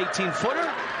not? 18-footer?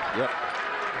 Yep.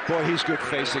 Boy, he's good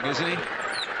facing, isn't he?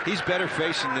 He's better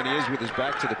facing than he is with his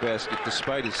back to the basket,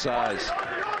 despite his size.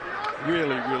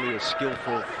 Really, really a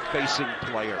skillful facing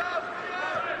player.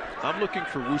 I'm looking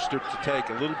for Worcester to take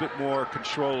a little bit more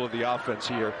control of the offense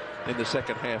here in the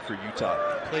second half for Utah.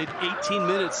 Played 18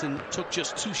 minutes and took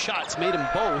just 2 shots, made them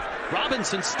both.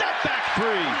 Robinson, step back 3.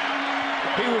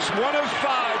 He was 1 of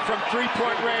 5 from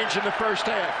 3-point range in the first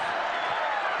half.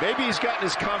 Maybe he's gotten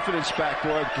his confidence back,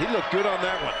 boy. He looked good on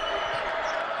that one.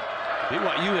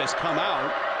 BYU has come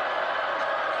out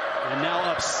and now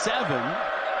up 7.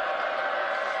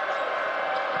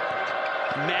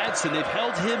 Madsen, they've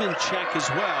held him in check as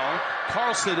well.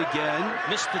 Carlson again,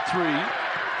 missed the 3.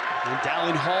 And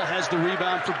Dallin Hall has the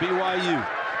rebound for BYU.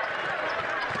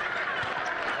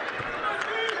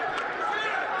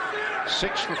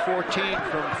 6 for 14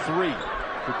 from 3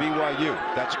 for BYU.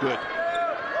 That's good.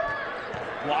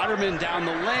 Waterman down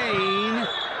the lane.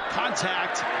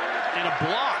 Contact and a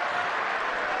block.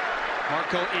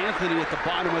 Marco Anthony at the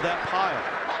bottom of that pile.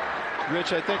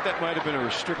 Rich, I think that might have been a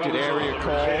restricted area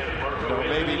call. You know,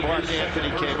 maybe Mark Anthony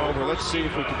came over. Let's see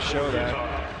if we can show that.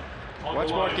 Watch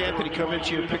Mark Anthony come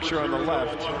into your picture on the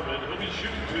left.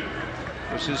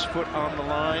 Was his foot on the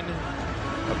line?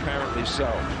 Apparently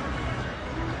so.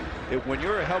 When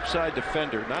you're a help side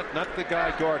defender, not the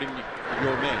guy guarding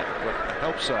your man, but a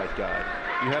help side guy,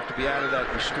 you have to be out of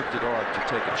that restricted arc to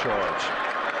take a charge.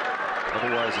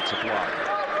 Otherwise, it's a block.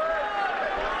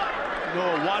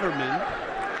 Noah Waterman,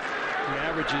 who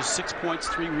averages 6 points,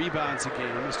 3 rebounds a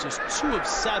game, is just 2 of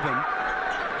 7.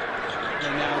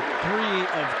 And now 3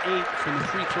 of 8 from the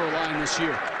free throw line this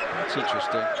year. That's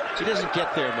interesting. He doesn't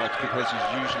get there much because he's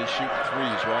usually shooting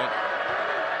 3s, right?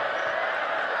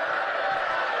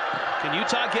 Can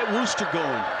Utah get Worcester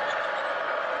going?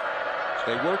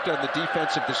 They worked on the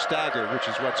defense of the stagger, which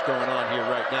is what's going on here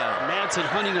right now. Madsen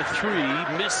hunting a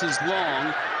 3, misses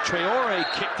long. Traore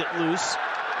kicked it loose,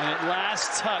 and at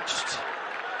last touched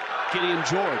Gideon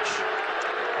George.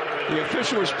 The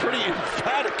official was pretty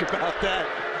emphatic about that.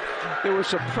 There were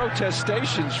some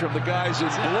protestations from the guys in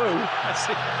blue.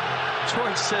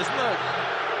 George says, look.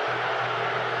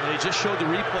 They just showed the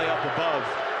replay up above.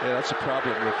 Yeah, that's a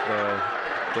problem with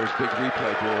those big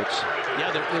replay boards. Yeah,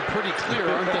 they're pretty clear,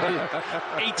 aren't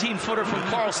they? 18-footer from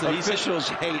Carlson. Officials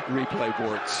hate replay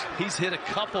boards. He's hit a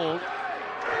couple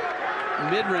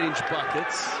mid-range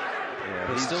buckets,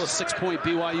 but still a 6-point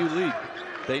BYU lead.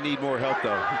 They need more help,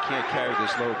 though. He can't carry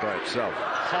this load by himself.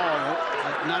 Hall,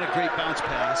 not a great bounce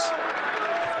pass.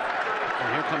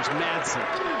 And here comes Madsen.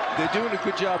 They're doing a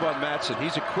good job on Madsen.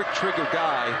 He's a quick trigger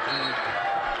guy.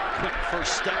 Quick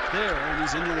first step there, and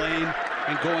he's in the lane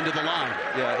and going to the line.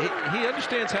 Yeah, he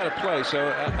understands how to play,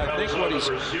 so I think what he's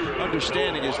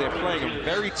understanding is they're playing him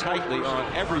very tightly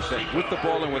on everything, with the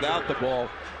ball and without the ball.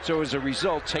 So as a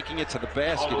result, taking it to the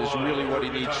basket is really what he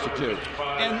needs to do.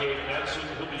 And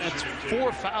that's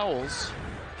 4 fouls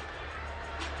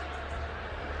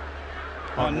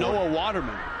on Noah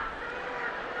Waterman.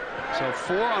 So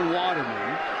 4 on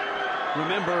Waterman.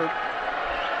 Remember,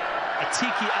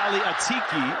 Ali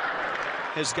Atiki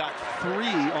has got 3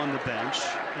 on the bench,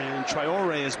 and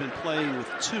Traore has been playing with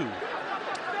 2.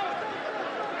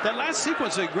 That last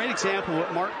sequence is a great example of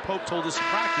what Mark Pope told us in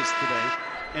practice today.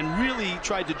 and really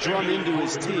tried to drum into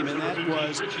his team, and that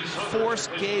was force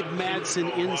Gabe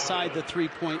Madsen inside the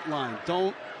three-point line.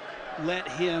 Don't let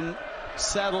him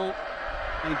settle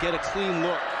and get a clean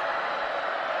look.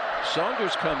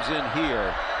 Saunders comes in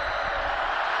here,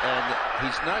 and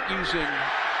he's not using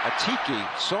a Tiki.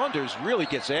 Saunders really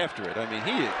gets after it. I mean,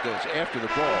 he goes after the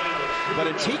ball. But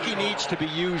a Tiki needs to be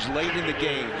used late in the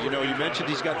game. You know, you mentioned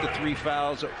he's got the 3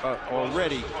 fouls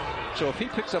already. So if he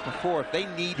picks up a 4th, they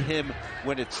need him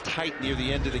when it's tight near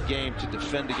the end of the game to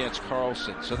defend against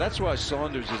Carlson. So that's why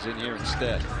Saunders is in here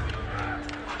instead.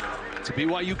 To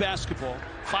BYU basketball,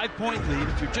 5-point lead.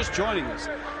 If you're just joining us,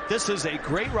 this is a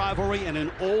great rivalry and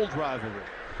an old rivalry.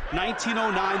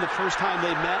 1909, the first time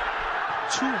they met.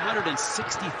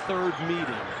 263rd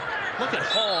meeting. Look at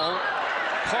Hall.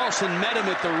 Carlson met him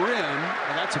at the rim,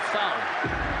 and that's a foul.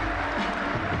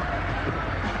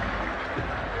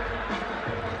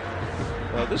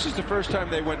 Well, this is the first time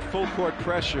they went full court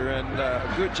pressure, and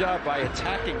a good job by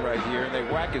attacking right here, and they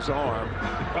whack his arm.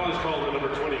 Foul is called on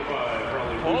number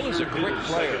 25. Hall is a great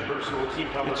player.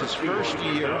 It's his first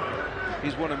year.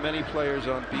 He's one of many players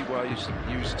on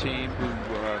BYU's team who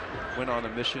went on a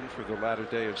mission for the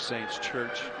Latter-day of Saints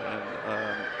Church, and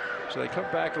so they come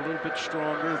back a little bit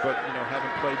stronger, but you know,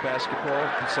 haven't played basketball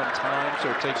in some time, so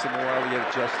it takes them a while to get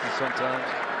adjusted sometimes.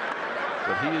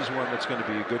 But he is one that's going to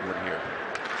be a good one here.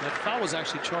 That foul was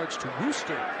actually charged to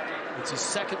Wooster. It's his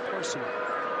 2nd personal.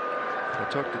 I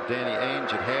talked to Danny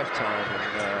Ainge at halftime,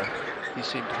 and he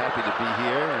seemed happy to be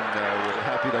here, and we're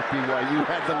happy that BYU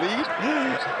had the lead.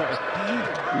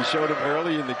 We showed him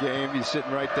early in the game. He's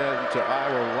sitting right there to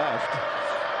our left.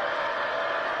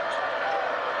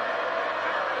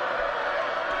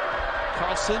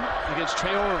 Carlson against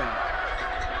Traore.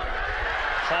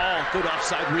 Hall, good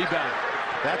offside rebound.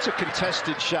 That's a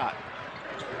contested shot.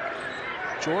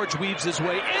 George weaves his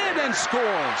way in and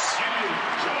scores.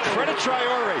 Credit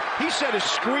Traore. He set a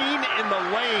screen in the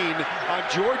lane on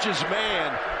George's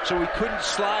man, so he couldn't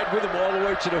slide with him all the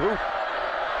way to the hoop.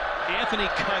 Anthony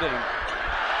cutting.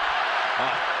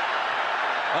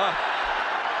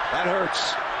 That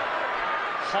hurts.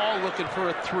 Hall looking for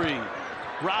a 3.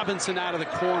 Robinson out of the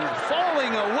corner,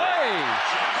 falling away.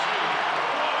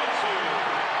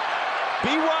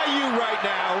 BYU right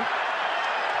now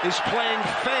is playing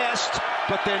fast,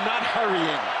 but they're not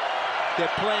hurrying.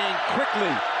 They're playing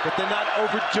quickly, but they're not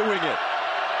overdoing it.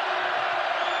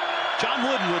 John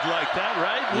Wooden would like that,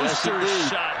 right? Yes, Wooster's indeed.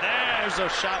 shot. There's a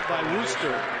shot by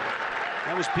Wooster.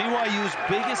 That was BYU's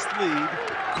biggest lead.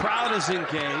 Crowd is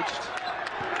engaged.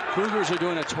 Cougars are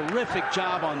doing a terrific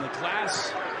job on the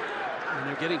glass, and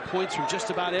they're getting points from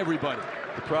just about everybody.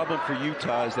 The problem for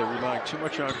Utah is they're relying too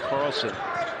much on Carlson,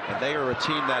 and they are a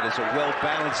team that is a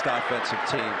well-balanced offensive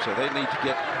team, so they need to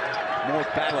get more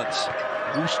balance.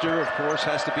 Wooster, of course,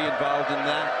 has to be involved in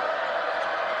that.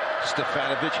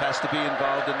 Stefanovic has to be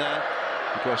involved in that,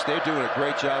 because they're doing a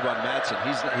great job on Madsen.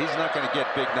 He's not going to get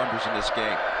big numbers in this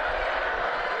game.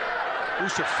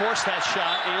 Wooster forced that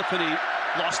shot. Anthony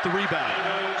lost the rebound.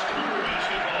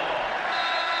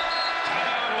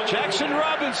 Jackson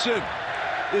Robinson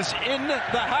is in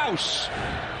the house.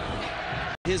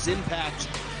 His impact,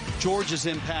 George's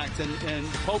impact, and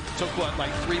Pope took what,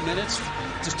 like 3 minutes,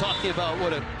 just talking about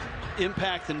what an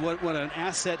impact and what an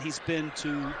asset he's been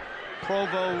to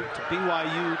Provo, to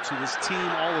BYU, to this team,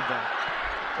 all of that.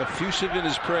 Effusive in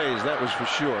his praise, that was for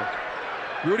sure.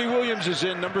 Rudy Williams is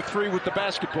in, number 3 with the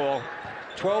basketball.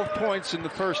 12 points in the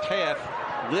first half,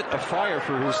 lit a fire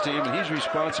for his team, and he's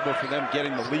responsible for them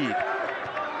getting the lead.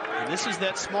 And this is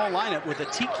that small lineup with a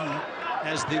Tiki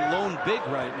as the lone big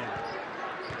right now.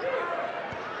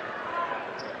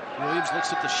 Williams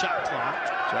looks at the shot clock.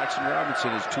 Jackson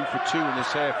Robinson is 2 for 2 in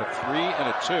this half, a 3 and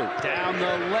a 2. Down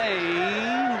the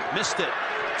lane, missed it.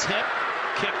 Tip,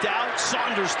 kicked out,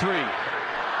 Saunders 3.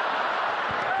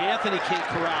 Anthony can't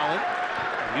corral it.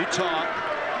 Utah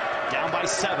down by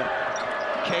 7.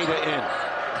 Cada in,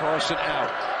 Carlson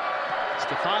out.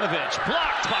 Stefanovic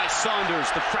blocked by Saunders,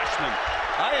 the freshman.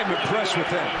 I am impressed with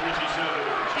him.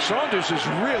 Saunders is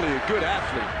really a good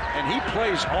athlete, and he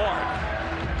plays hard.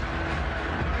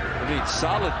 I mean,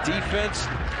 solid defense.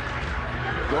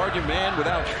 Guard your man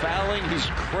without fouling. He's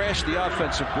crashed the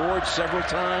offensive board several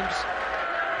times.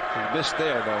 He missed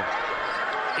there, though.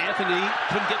 Anthony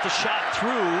couldn't get the shot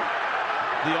through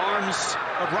the arms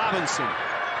of Robinson.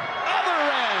 Other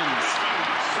ends.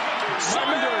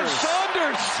 Saunders.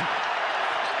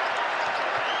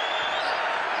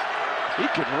 He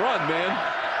can run, man.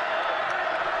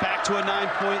 Back to a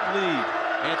 9-point lead.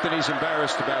 Anthony's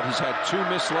embarrassed about he's had 2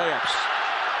 missed layups.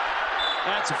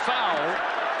 That's a foul,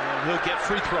 and he'll get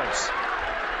free throws.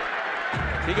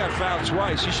 He got fouled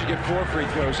twice. He should get 4 free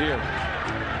throws here.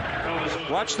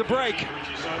 Watch the break.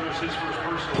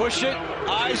 Push it.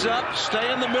 Eyes up.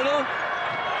 Stay in the middle.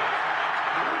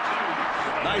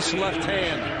 Nice left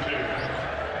hand.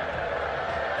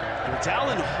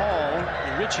 Dallin Hall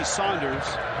and Richie Saunders,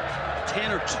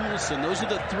 Tanner Toulson, those are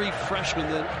the 3 freshmen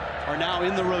that are now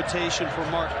in the rotation for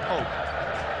Mark Pope.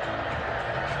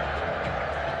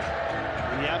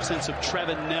 In the absence of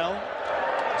Trevin Nell,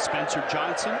 Spencer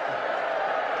Johnson.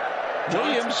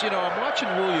 Williams, I'm watching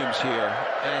Williams here,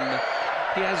 and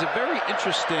he has a very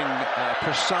interesting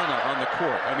persona on the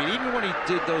court. I mean, even when he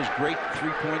did those great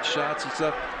 3-point shots and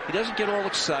stuff, he doesn't get all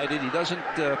excited. He doesn't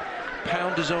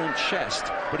pound his own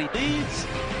chest, but he leads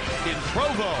in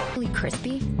Provo. Really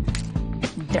crispy.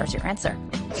 There's your answer.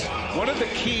 One of the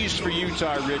keys for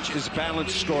Utah, Rich, is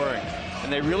balanced scoring,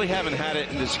 and they really haven't had it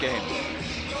in this game.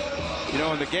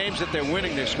 In the games that they're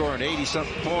winning, they're scoring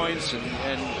 80-something points, and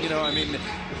I mean,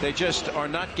 they just are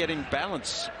not getting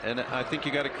balance. And I think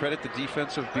you got to credit the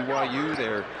defense of BYU.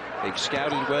 They've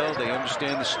scouted well. They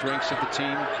understand the strengths of the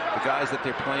team, the guys that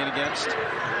they're playing against.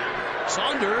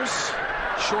 Saunders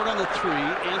short on the 3.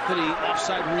 Anthony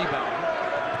offside rebound.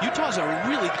 Utah's a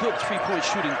really good 3-point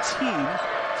shooting team.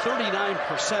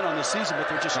 39% on the season, but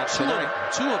they're just 2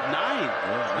 of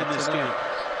 9 in this game.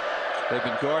 They've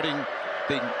been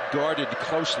guarded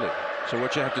closely. So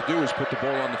what you have to do is put the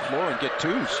ball on the floor and get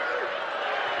 2s.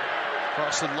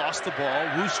 Carlson lost the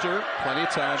ball. Wooster, plenty of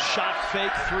time. Shot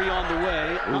fake, 3 on the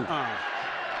way.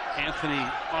 Anthony,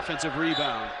 offensive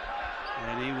rebound.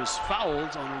 And he was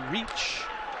fouled on a reach.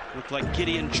 Looked like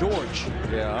Gideon George.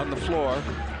 Yeah, on the floor.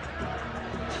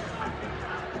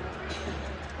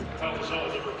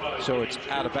 So it's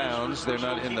out of bounds. They're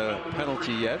not in the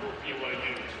penalty yet.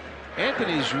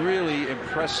 Anthony's really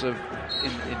impressive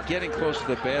in getting close to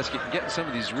the basket and getting some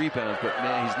of these rebounds, but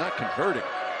man, he's not converting.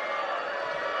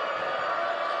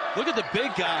 Look at the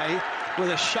big guy with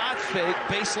a shot fake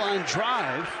baseline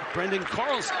drive, Brendan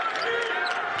Carlson.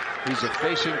 He's a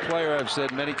facing player, I've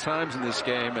said many times in this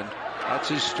game, and that's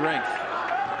his strength.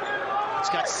 He's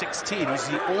got 16. He's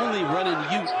the only running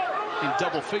Ute in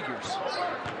double figures.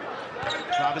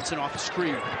 Robinson off a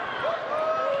screen.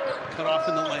 Cut off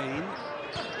in the lane.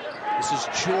 This is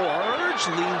George,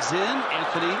 leans in.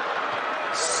 Anthony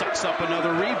sucks up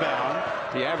another rebound.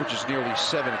 The average is nearly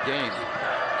 7 a game.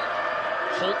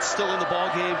 Holt still in the ball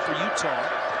game for Utah.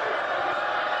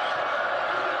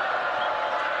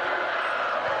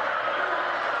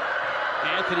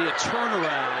 Anthony, a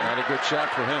turnaround. Not a good shot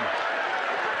for him.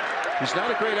 He's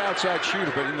not a great outside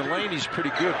shooter, but in the lane he's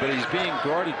pretty good. But he's being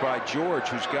guarded by George,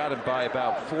 who's got him by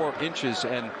about 4 inches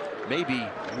and maybe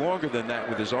longer than that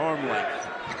with his arm length.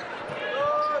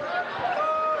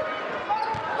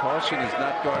 Carlson is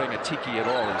not guarding a tiki at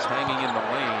all. He's hanging in the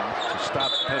lane to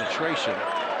stop penetration.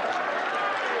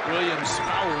 Williams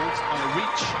fouled on a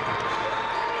reach.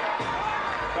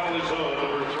 Foul is on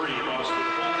number 3, Boston.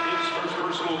 His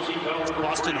first personal team foul.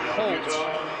 Boston Holt.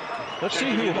 Let's see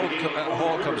who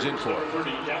Hall comes in for.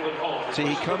 See,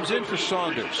 he comes in for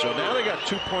Saunders. So now they got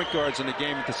 2 point guards in the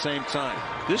game at the same time.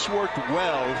 This worked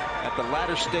well at the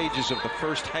latter stages of the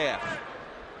first half.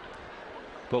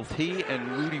 Both he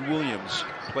and Rudy Williams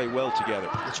play well together.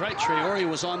 That's right. Traore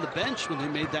was on the bench when they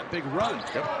made that big run.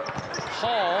 Yep.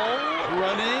 Hall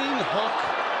running. Hook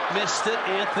missed it.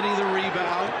 Anthony the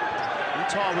rebound.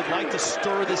 Utah would like to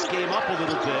stir this game up a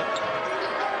little bit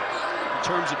in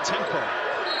terms of tempo.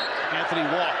 Anthony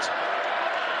walked.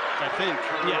 I think.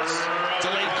 Yes.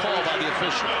 Delayed call by the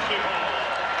official.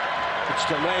 It's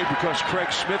delayed because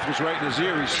Craig Smith was right in his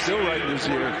ear. He's still right in his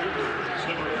ear.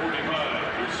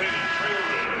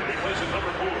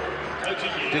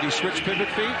 Did he switch pivot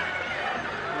feet?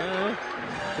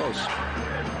 Close.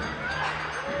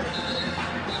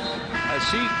 I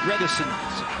see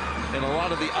reticence in a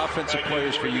lot of the offensive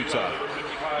players for Utah.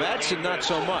 Madsen not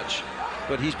so much,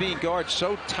 but he's being guarded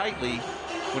so tightly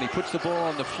when he puts the ball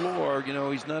on the floor.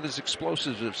 He's not as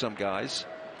explosive as some guys.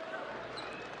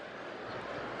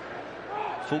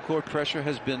 Full court pressure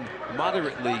has been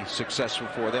moderately successful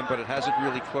for them, but it hasn't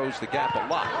really closed the gap a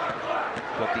lot.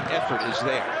 But the effort is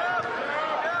there.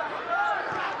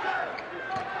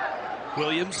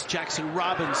 Williams, Jackson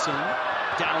Robinson,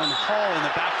 Dallin Hall in the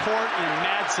backcourt, and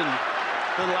Madsen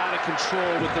a little out of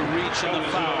control with the reach and the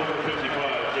foul.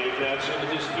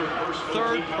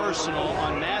 Third personal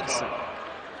on Madsen.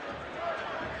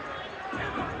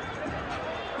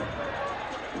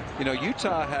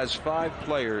 Utah has 5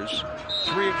 players,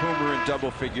 3 of whom are in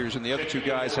double figures, and the other 2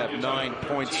 guys have 9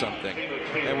 point something.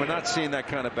 And we're not seeing that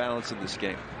kind of balance in this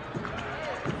game.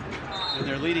 And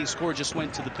their leading scorer just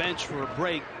went to the bench for a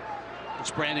break.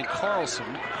 It's Brandon Carlson.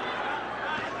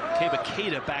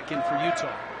 Kebakeda back in for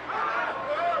Utah.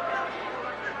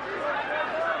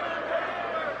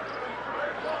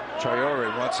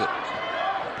 Traore wants it.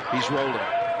 He's rolling.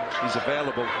 He's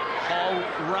available. Hall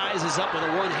rises up with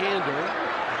a one-hander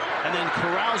and then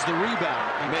corrals the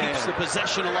rebound and keeps the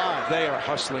possession alive. They are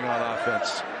hustling on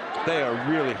offense. They are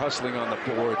really hustling on the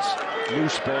boards.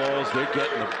 Loose balls, they're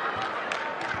getting them.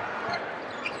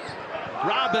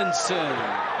 Robinson.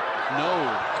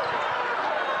 No.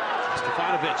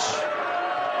 Stefanovic.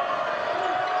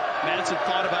 Madsen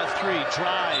thought about three.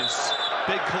 Drives.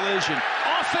 Big collision.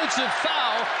 Offensive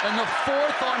foul, and the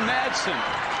fourth on Madsen.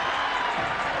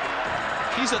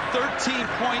 He's a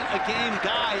 13-point-a-game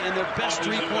guy and their best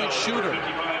three-point shooter.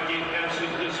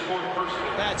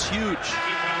 That's huge.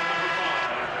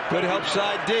 Good help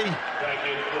side D.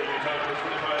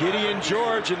 Gideon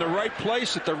George in the right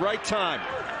place at the right time.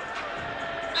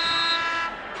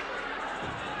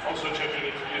 Also checking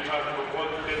into the time number 1,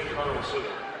 Ben Carlson.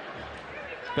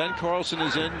 Ben Carlson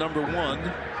is in, number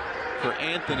 1 for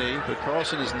Anthony, but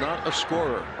Carlson is not a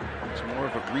scorer. It's more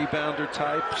of a rebounder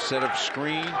type, set of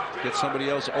screen, get somebody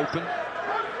else open.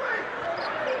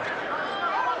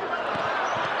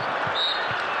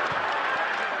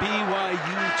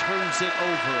 BYU turns it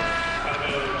over.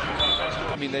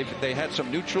 I mean, they had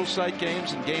some neutral site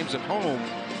games and games at home,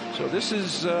 so this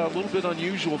is a little bit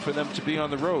unusual for them to be on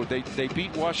the road. They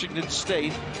beat Washington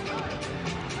State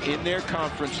in their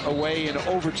conference away in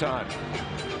overtime.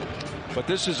 But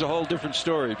this is a whole different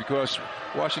story because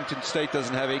Washington State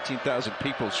doesn't have 18,000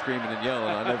 people screaming and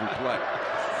yelling on every play.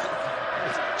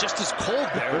 It's just as cold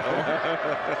there.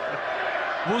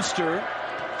 Wooster.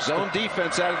 Zone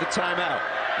defense out of the timeout.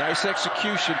 Nice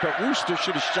execution, but Wooster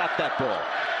should have shot that ball.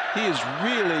 He is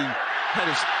really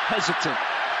hesitant.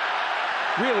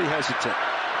 Really hesitant.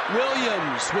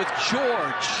 Williams with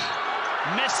George.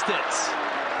 Missed it.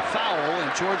 Foul,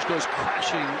 and George goes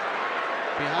crashing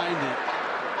behind it.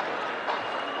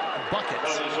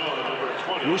 Buckets.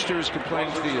 Wooster is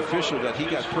complaining to the official that he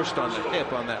got pushed on the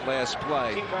hip on that last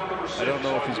play. I don't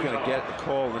know if he's going to get the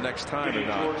call the next time or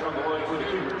not.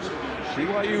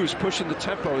 BYU is pushing the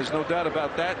tempo. There's no doubt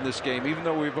about that in this game. Even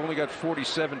though we've only got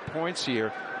 47 points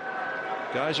here,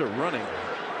 guys are running.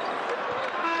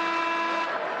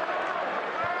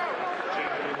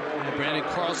 And Brandon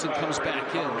Carlson comes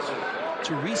back in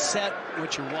to reset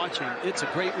what you're watching. It's a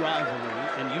great rivalry,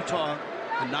 and Utah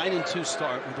a 9-2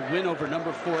 start with a win over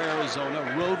number 4 Arizona,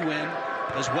 road win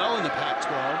as well in the Pac-12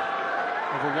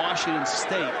 over Washington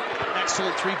State.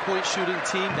 Excellent three-point shooting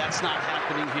team. That's not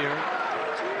happening here.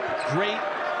 Great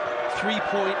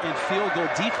three-point and field goal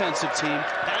defensive team.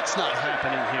 That's not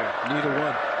happening here. Neither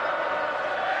one.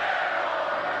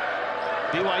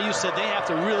 BYU said they have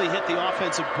to really hit the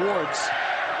offensive boards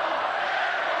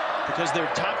because their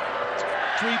top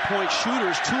three-point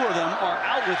shooters, 2 of them are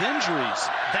out with injuries.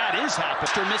 That is happening.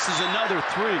 Wooster misses another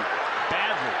 3.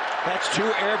 Badly. That's 2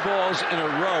 air balls in a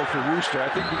row for Wooster. I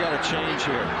think we got a change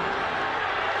here.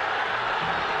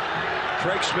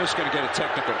 Craig Smith's going to get a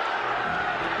technical.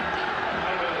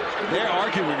 They're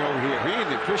arguing over here. He and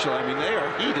the official, I mean, they are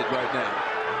heated right now.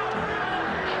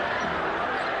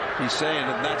 He's saying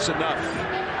that that's enough.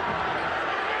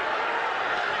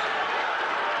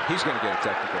 He's going to get a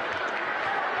technical.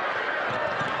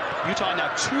 Utah now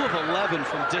 2 of 11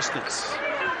 from distance.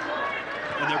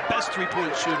 And their best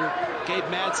three-point shooter, Gabe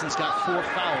Madsen's got 4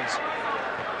 fouls.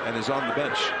 And is on the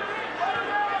bench.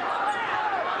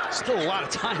 Still a lot of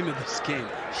time in this game.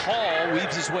 Hall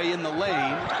weaves his way in the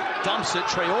lane. Dumps it.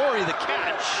 Traore the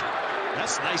catch.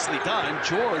 That's nicely done.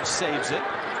 George saves it.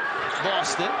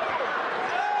 Lost it.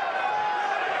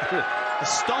 The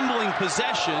stumbling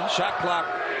possession. Shot clock.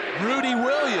 Rudy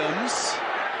Williams.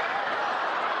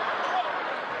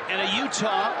 And a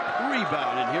Utah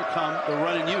rebound. And here come the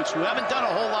running Utes, who haven't done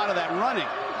a whole lot of that running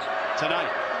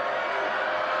tonight.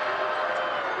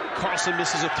 Carlson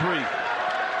misses a 3.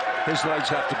 His legs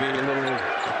have to be a little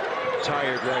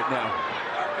tired right now.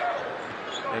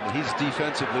 And he's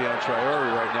defensively on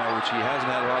Traore right now, which he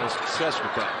hasn't had a lot of success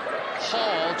with that.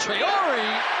 Hall, Traore.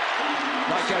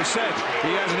 Like I said,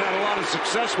 he hasn't had a lot of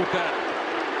success with that.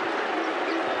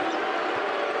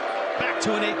 Back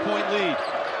to an 8-point lead.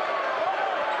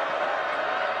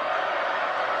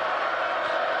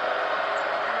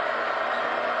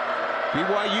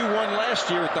 BYU won last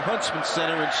year at the Huntsman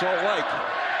Center in Salt Lake.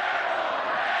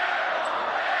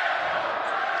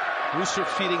 Wooster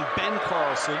feeding Ben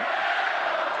Carlson.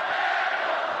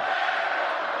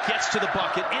 Gets to the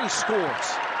bucket and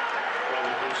scores.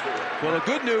 Well, the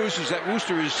good news is that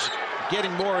Wooster is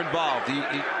getting more involved.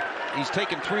 He's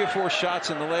taken 3 or 4 shots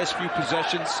in the last few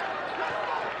possessions,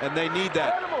 and they need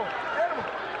that.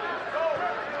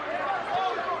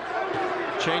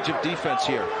 Change of defense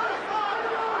here.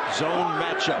 Zone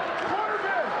matchup.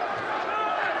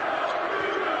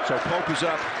 So Pope is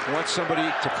up, wants somebody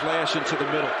to flash into the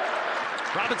middle.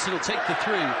 Robinson will take the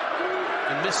three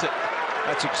and miss it.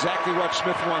 That's exactly what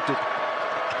Smith wanted.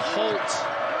 Holt.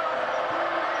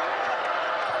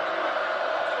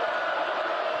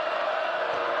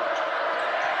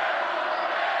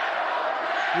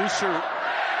 Rooster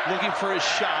looking for his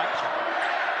shot.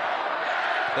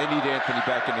 They need Anthony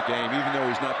back in the game, even though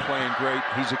he's not playing great.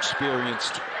 He's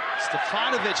experienced.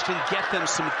 Stefanovic can get them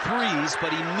some threes,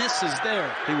 but he misses there.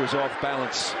 He was off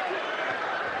balance.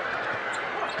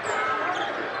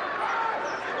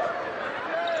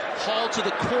 Hall to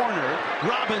the corner.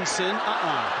 Robinson,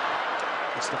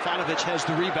 Stefanovic has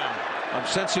the rebound. I'm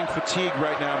sensing fatigue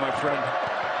right now, my friend.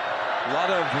 A lot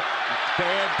of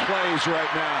bad plays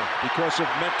right now because of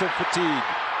mental fatigue.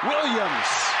 Williams.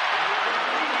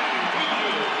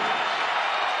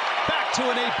 Back to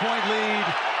an 8-point lead.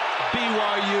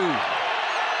 BYU.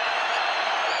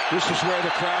 This is where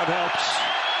the crowd helps.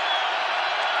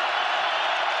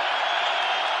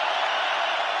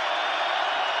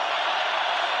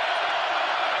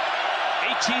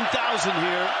 $18,000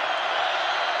 here.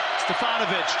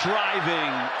 Stefanovic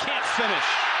driving, can't finish.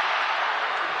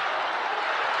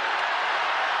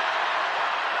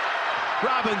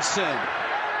 Robinson.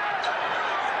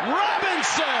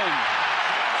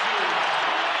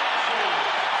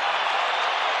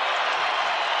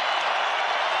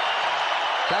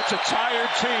 That's a tired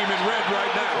team in red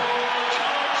right now.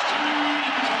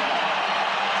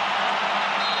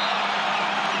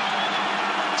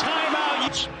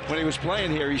 Timeout. When he was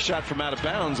playing here, he shot from out of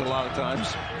bounds a lot of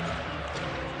times.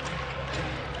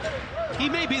 He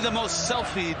may be the most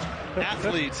selfied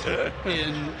athlete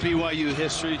in BYU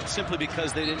history, simply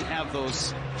because they didn't have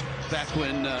those back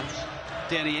when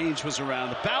Danny Ainge was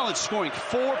around. The balance scoring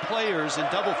 4 players in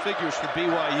double figures for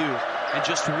BYU and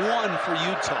just 1 for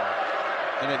Utah.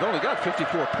 And they've only got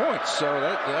 54 points, so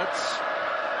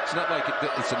it's not like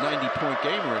it's a 90-point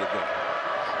game or anything.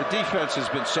 The defense has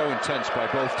been so intense by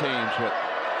both teams, but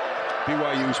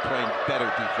BYU's playing better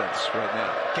defense right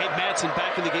now. Gabe Madsen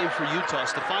back in the game for Utah.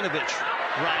 Stefanovic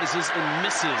rises and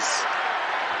misses.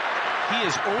 He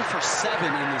is 0 for 7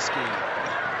 in this game.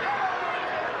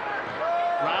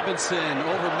 Robinson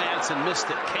over Madsen, missed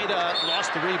it. Keita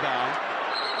lost the rebound.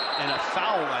 And a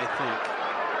foul, I think.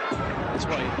 That's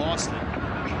why he lost it.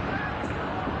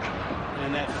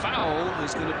 And that foul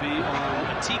is going to be on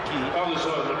Atiki.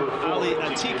 Ali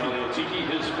Atiki.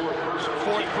 His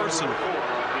Fourth personal.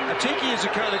 Atiki is the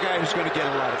kind of guy who's going to get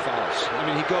a lot of fouls. I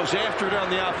mean, he goes after it on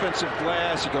the offensive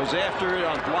glass. He goes after it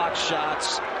on block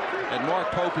shots. And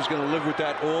Mark Pope is going to live with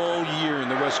that all year in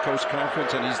the West Coast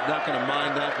Conference, and he's not going to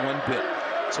mind that one bit.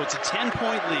 So it's a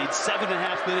 10-point lead, 7.5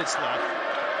 minutes left.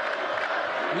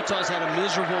 Utah's had a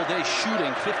miserable day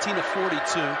shooting, 15 of 42,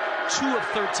 2 of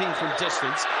 13 from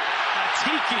distance.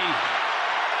 Atiki,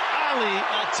 Ali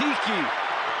Atiki.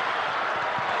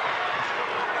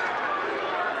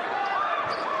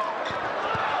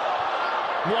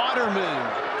 Waterman.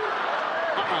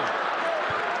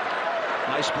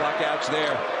 Nice blockouts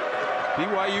there.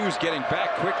 BYU is getting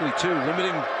back quickly, too,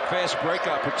 limiting fast break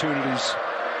opportunities.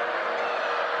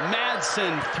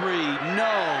 Madsen 3,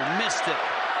 no, missed it.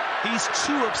 He's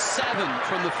 2 of 7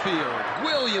 from the field.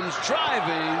 Williams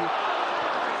driving,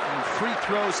 and free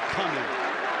throws coming.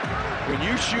 When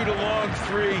you shoot a long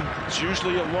 3, it's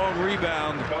usually a long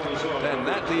rebound, and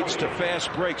that leads to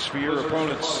fast breaks for your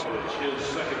opponents.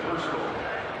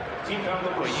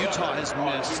 Well, Utah has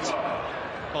missed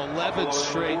 11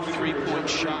 straight 3-point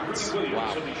shots.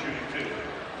 Wow.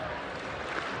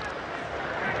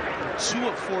 2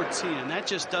 of 14, and that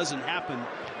just doesn't happen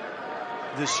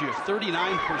this year.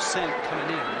 39% coming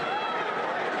in.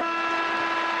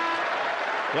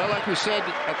 Well, like we said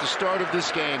at the start of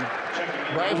this game,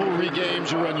 rivalry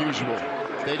games are unusual.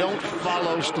 They don't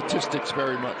follow statistics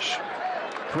very much.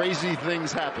 Crazy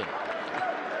things happen.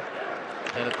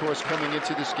 And of course, coming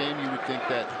into this game, you would think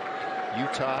that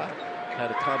Utah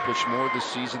had accomplished more this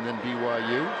season than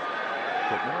BYU.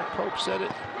 But Mark Pope said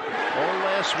it all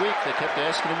last week. They kept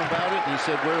asking him about it, and he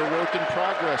said, we're a work in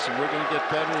progress, and we're going to get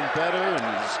better and better. And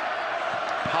his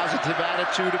positive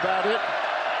attitude about it.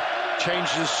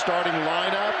 Changed his starting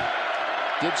lineup.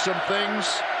 Did some things.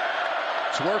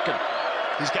 It's working.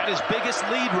 He's got his biggest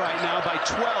lead right now by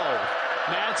 12.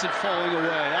 Madsen falling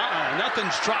away.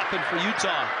 Nothing's dropping for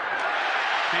Utah.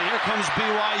 And here comes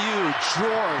BYU.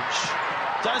 George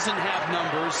doesn't have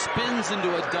numbers. Spins into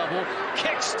a double.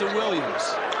 Kicks to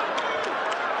Williams.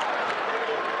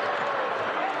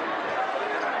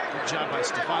 Good job by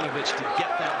Stefanovic to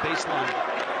get that baseline.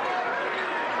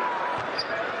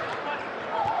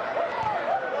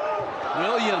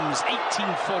 Williams,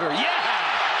 18-footer. Yeah!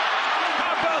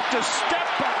 How about the step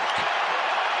back?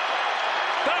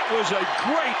 That was a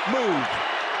great move.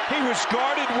 He was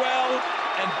guarded well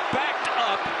and backed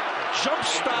up, jump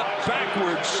stop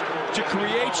backwards to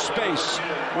create space.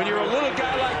 When you're a little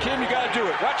guy like him, you got to do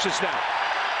it. Watch this now.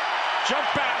 Jump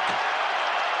back.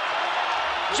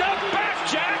 Jump back,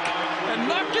 Jack, and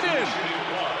knock it in.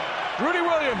 Rudy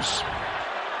Williams.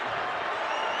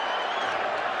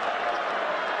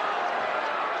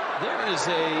 There is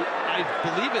I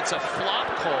believe it's a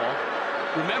flop call.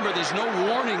 Remember, there's no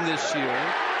warning this year.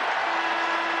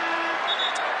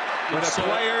 When a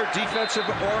player, defensive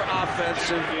or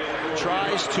offensive,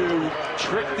 tries to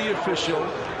trick the official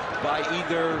by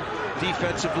either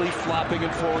defensively flopping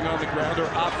and falling on the ground or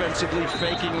offensively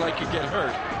faking like you get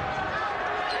hurt.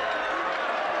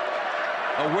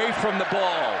 Away from the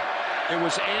ball. It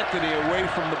was Anthony away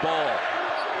from the ball.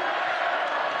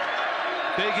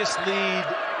 Biggest lead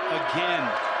again.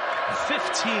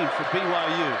 15 for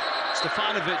BYU.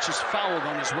 Stefanovic is fouled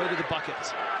on his way to the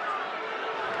bucket.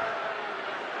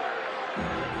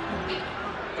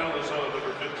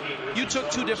 You took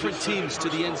two different teams to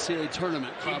the NCAA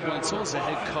tournament. Bob Wenzel is the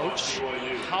head coach.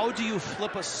 How do you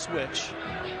flip a switch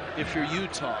if you're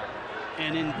Utah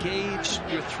and engage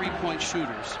your three-point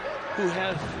shooters who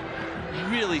have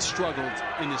really struggled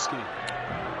in this game?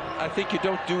 I think you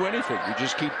don't do anything. You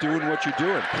just keep doing what you're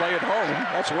doing. Play at home,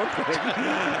 that's one thing.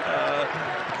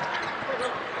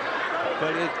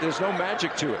 But there's no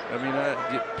magic to it. I mean,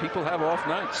 people have off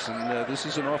nights, and this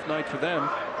is an off night for them,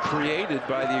 created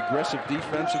by the aggressive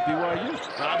defense of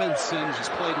BYU. Robinson has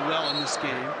played well in this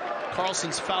game.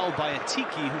 Carlson's fouled by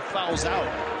Atiki, who fouls out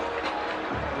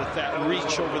with that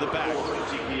reach over the back.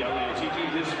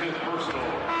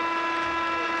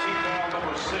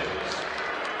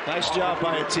 Nice job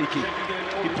by Atiki.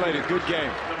 He played a good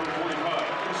game.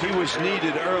 He was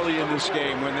needed early in this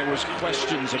game when there was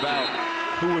questions about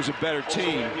who was a better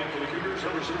team.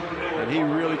 And he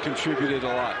really contributed a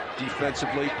lot.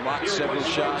 Defensively, blocked several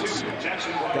shots,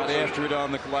 got after it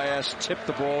on the glass, tipped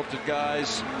the ball to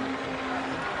guys.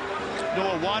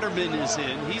 Noah Waterman is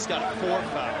in. He's got 4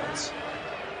 fouls.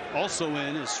 Also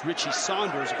in is Richie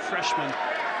Saunders, a freshman,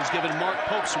 who's given Mark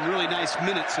Pope some really nice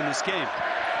minutes in this game.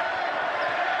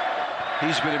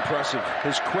 He's been impressive.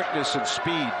 His quickness and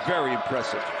speed, very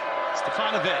impressive.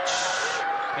 Stefanovic.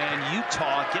 And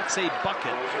Utah gets a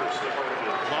bucket.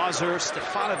 Lazar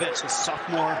Stefanovic, a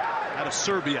sophomore out of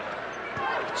Serbia.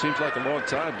 Seems like a long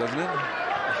time, doesn't it?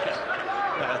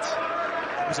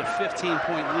 That was a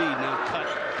 15-point lead, now cut.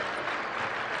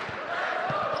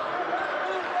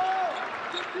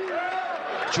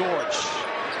 George.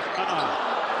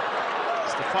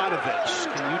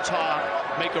 Stefanovic. Can Utah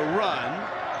make a run?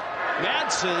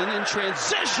 Madsen in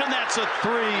transition. That's a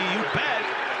 3. You bet.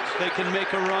 They can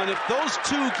make a run. If those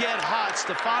two get hot,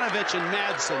 Stefanovic and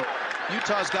Madsen,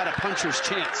 Utah's got a puncher's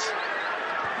chance.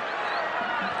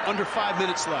 Under 5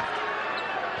 minutes left.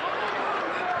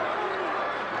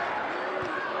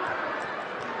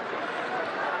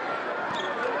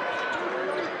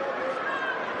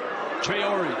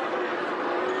 Traore,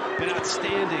 been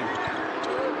outstanding.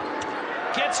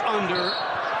 Gets under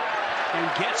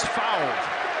and gets fouled.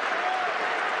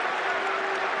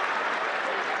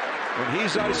 When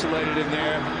he's isolated in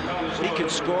there, he can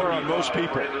score on most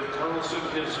people.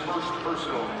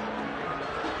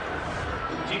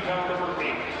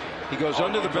 He goes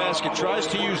under the basket, tries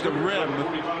to use the rim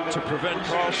to prevent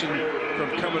Carlson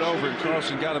from coming over, and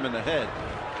Carlson got him in the head.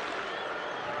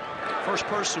 First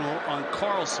personal on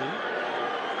Carlson.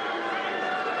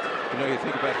 You know, you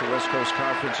think about the West Coast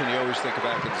Conference, and you always think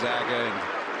about Gonzaga and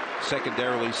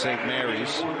secondarily St.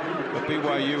 Mary's, but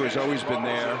BYU has always been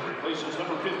there,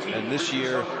 and this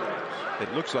year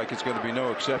it looks like it's going to be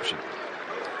no exception.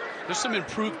 There's some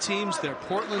improved teams there.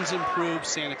 Portland's improved,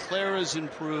 Santa Clara's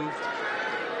improved,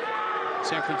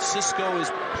 San Francisco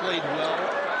has played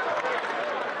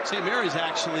well. St. Mary's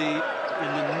actually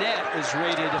in the net is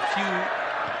rated a few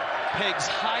pegs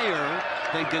higher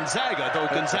than Gonzaga, though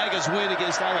Gonzaga's win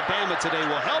against Alabama today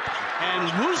will help.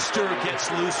 And Wooster gets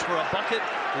loose for a bucket,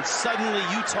 and suddenly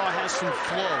Utah has some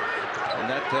flow. And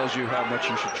that tells you how much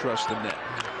you should trust the net.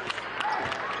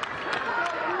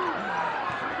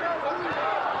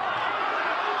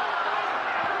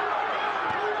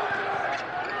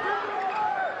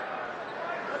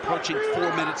 Approaching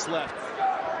 4 minutes left.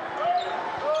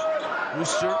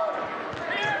 Wooster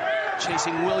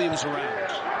chasing Williams around.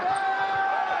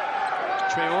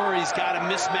 Traore's got a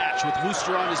mismatch with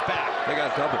Wooster on his back. They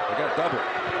got double. They got double.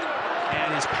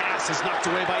 And his pass is knocked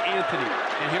away by Anthony.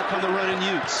 And here come the running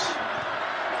Utes.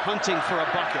 Hunting for a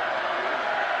bucket.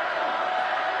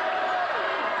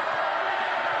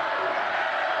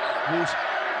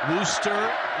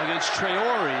 Wooster against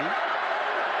Traore.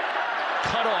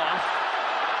 Cut off.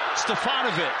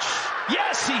 Stefanovic.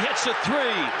 Yes, he hits a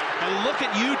three. And look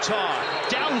at Utah.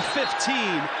 Down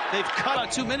 15. They've cut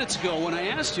out 2 minutes ago when I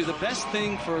asked you the best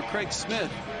thing for Craig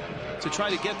Smith to try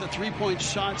to get the three-point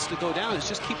shots to go down is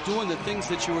just keep doing the things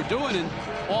that you were doing, and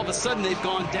all of a sudden they've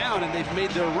gone down and they've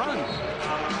made their run.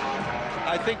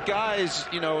 I think guys,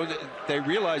 you know, they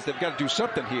realize they've got to do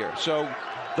something here. So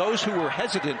those who were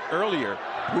hesitant earlier,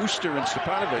 Wooster and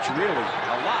Stefanovic, really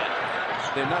a lot.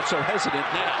 They're not so hesitant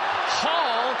now.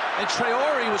 Hall and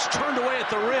Traore was turned away at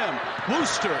the rim.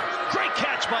 Wooster, great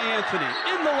catch by Anthony.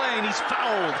 In the lane, he's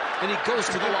fouled, and he goes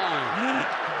to the line.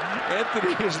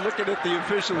 Anthony is looking at the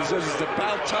official and says, it's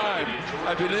about time.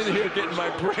 I've been in here getting my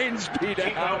brains beat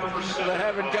out, and I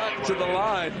haven't gotten to the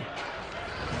line.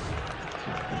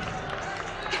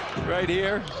 Right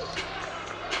here.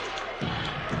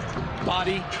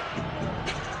 Body.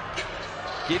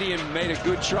 Gideon made a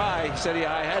good try. He said,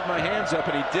 I had my hands up,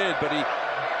 and he did, but he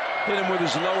hit him with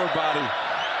his lower body.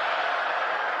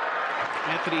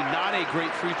 Anthony, not a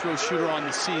great free throw shooter on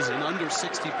the season, under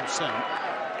 60%.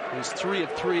 He's 3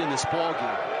 of 3 in this ball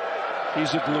game.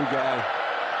 He's a glue guy.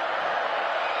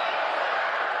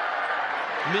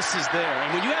 Misses there.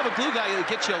 And when you have a glue guy that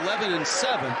gets you 11 and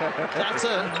 7, that's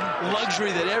a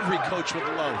luxury that every coach would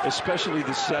love. Especially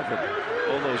the 7.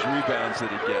 All those rebounds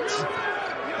that he gets.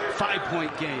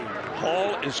 5-point game.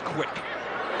 Hall is quick.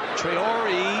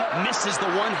 Traore misses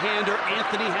the one-hander.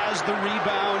 Anthony has the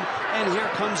rebound. And here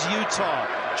comes Utah,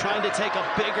 trying to take a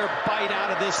bigger bite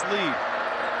out of this lead.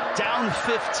 Down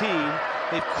 15.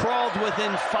 They've crawled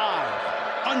within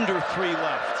 5. Under 3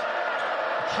 left.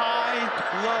 High,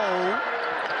 low.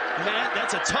 Matt,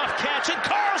 that's a tough catch, and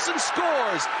Carlson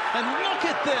scores. And look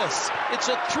at this. It's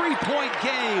a 3-point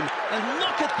game. And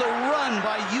look at the run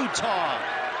by Utah.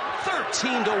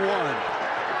 13-1.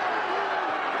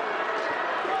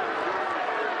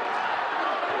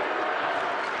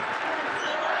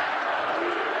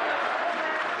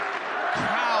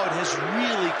 Has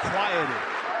really quieted.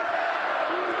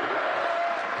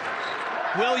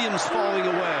 Williams falling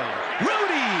away.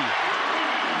 Rudy!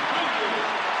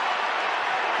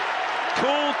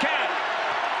 Cool cat.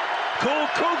 Cool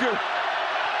Cougar.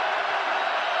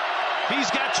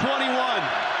 He's got 21.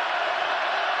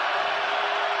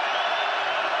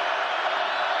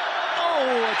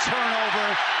 Oh, a turnover.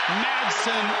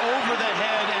 Madsen over the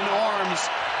head and arms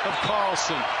of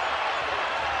Carlson.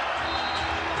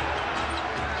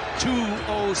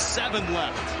 2:07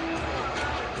 left.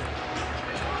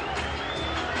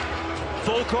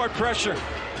 Full court pressure.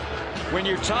 When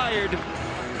you're tired,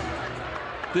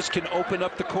 this can open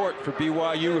up the court for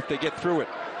BYU if they get through it.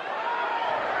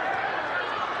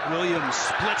 Williams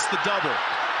splits the double.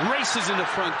 Races into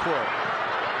front court.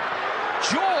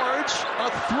 George, a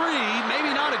 3.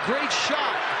 Maybe not a great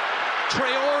shot.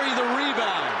 Traore the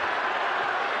rebound.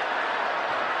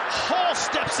 Hall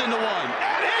steps into one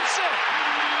and hits it.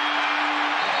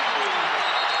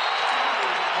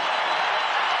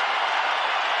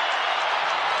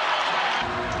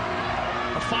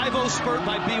 A 5-0 spurt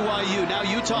by BYU. Now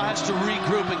Utah has to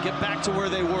regroup and get back to where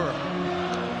they were.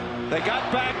 They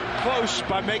got back close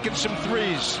by making some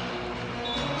threes.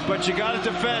 But you got to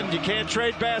defend. You can't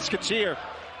trade baskets here.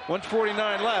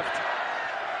 1:49 left.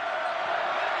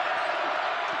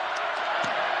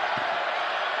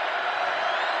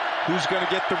 Who's going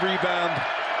to get the rebound?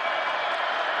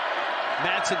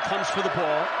 Madsen comes for the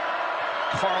ball.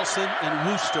 Carlson and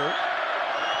Wooster.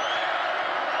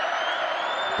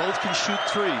 Both can shoot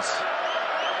threes.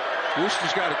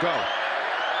 Wooster's got to go.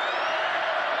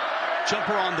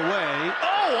 Jumper on the way.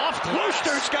 Oh, off glass.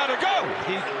 Wooster's got to go.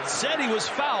 He said he was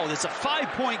fouled. It's a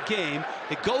 5-point game.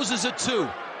 It goes as a 2.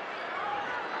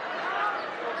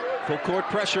 Full court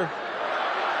pressure.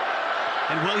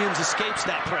 And Williams escapes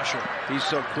that pressure. He's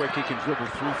so quick he can dribble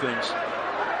through things.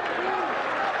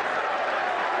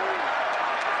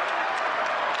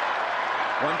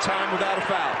 One time without a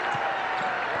foul.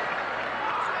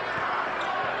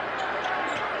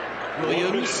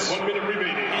 Williams 1 minute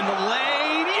remaining. in the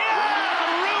lane.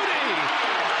 Yeah, Rudy.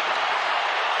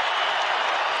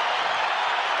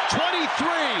 23.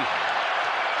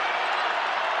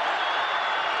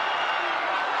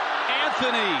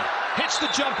 Anthony hits the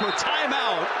jumper.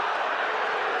 Timeout.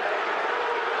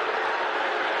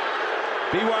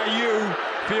 BYU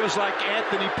feels like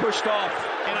Anthony pushed off.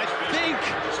 And I think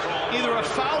either a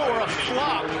foul or a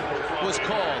flop was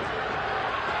called.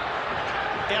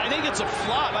 And I think it's a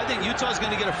flop. I think Utah's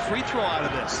going to get a free throw out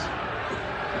of this.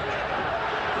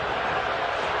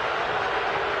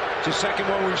 It's the second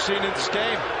one we've seen in this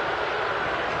game.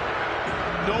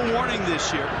 No warning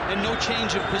this year and no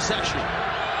change of possession.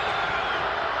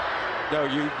 No,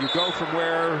 you go from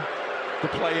where the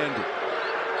play ended.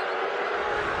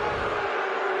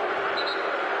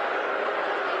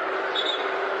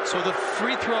 So the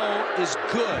free throw is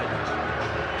good.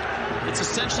 It's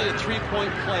essentially a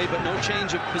three-point play, but no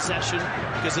change of possession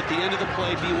because at the end of the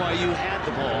play, BYU had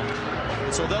the ball.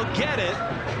 So they'll get it.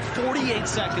 48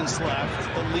 seconds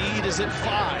left. The lead is at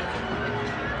 5.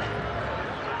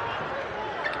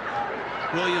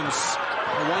 Williams,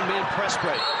 a one-man press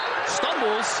break.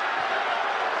 Stumbles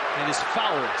and is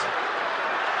fouled.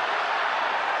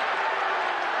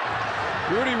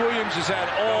 Rudy Williams has had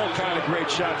all kind of great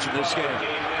shots in this game.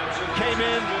 Came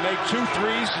in, made 2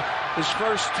 threes his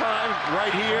first time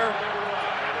right here.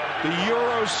 The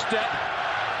Euro step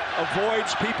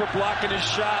avoids people blocking his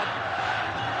shot.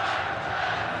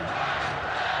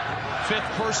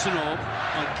 5th personal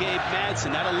on Gabe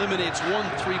Madsen. That eliminates 1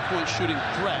 3-point shooting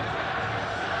threat.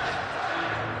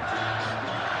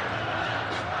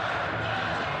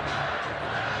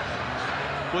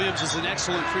 Williams is an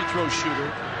excellent free throw shooter.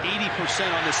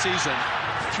 80% on the season.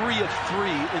 3 of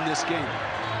 3 in this game.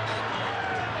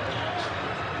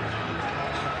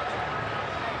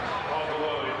 On the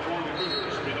line for the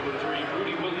Cougars, will be number 3,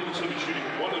 Rudy Williams, who is shooting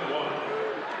 1 and 1.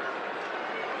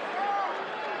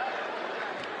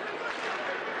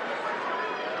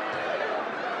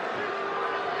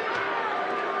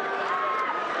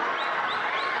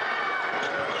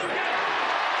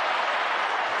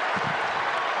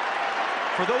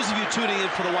 For those of you tuning in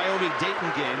for the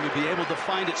Wyoming-Dayton game, you'll be able to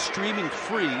find it streaming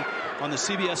free on the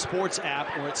CBS Sports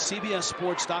app or at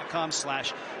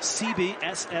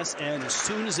cbssports.com/CBSSN as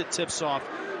soon as it tips off.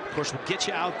 Of course, we'll get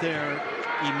you out there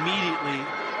immediately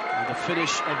with the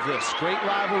finish of this. Great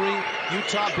rivalry,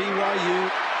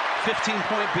 Utah-BYU,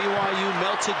 15-point BYU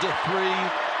melted to 3.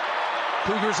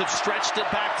 Cougars have stretched it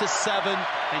back to 7,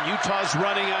 and Utah's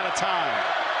running out of time.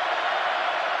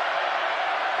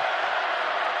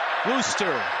 Wooster,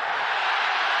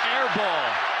 air ball,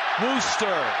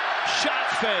 Wooster, shot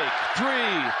fake, 3,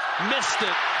 missed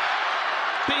it.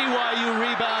 BYU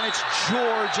rebound, it's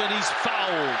George, and he's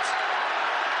fouled.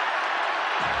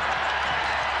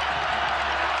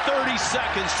 30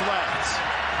 seconds left.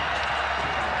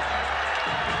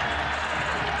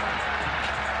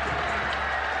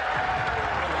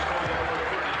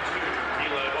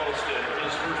 Eli Alston,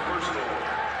 his first personal.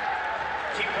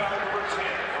 Team foul number 10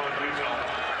 on Utah.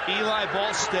 Eli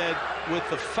Balstead with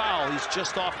the foul. He's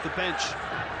just off the bench.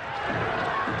 On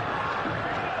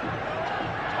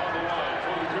the line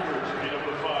for the Cougars, will be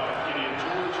number 5, Gideon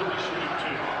George, who is shooting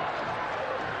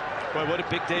 2. Boy, what a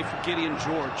big day for Gideon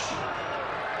George,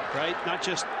 right? Not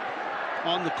just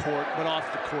on the court, but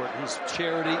off the court. His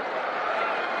charity,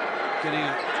 getting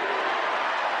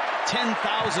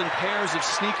 10,000 pairs of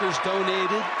sneakers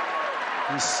donated.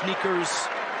 His Sneakers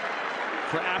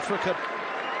for Africa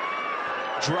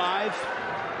drive.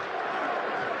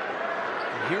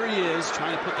 And here he is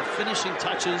trying to put the finishing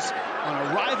touches on a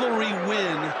rivalry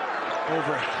win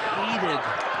over hated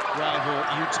rival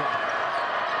Utah.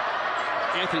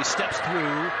 Anthony steps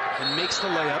through and makes the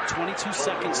layup. 22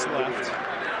 seconds left.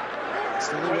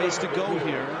 Still a ways to go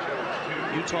here.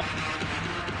 Utah.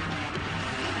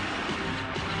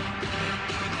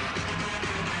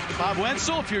 Bob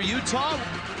Wenzel, if you're Utah,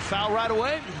 foul right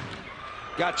away.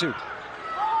 Got to.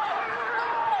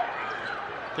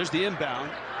 There's the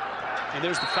inbound, and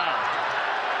there's the foul.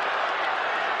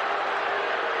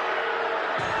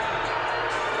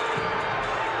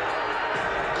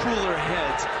 Cooler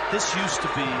heads. This used to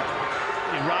be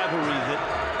a rivalry that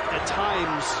at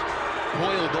times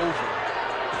boiled over.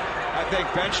 I think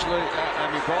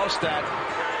Ballstat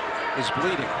is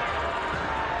bleeding.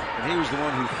 And he was the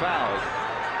one who fouled.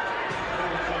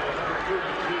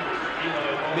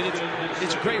 I mean,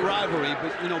 it's a great rivalry,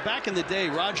 but, you know, back in the day,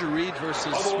 Roger Reed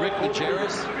versus Rick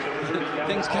Majerus,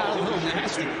 things got a little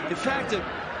nasty. In fact,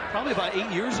 probably about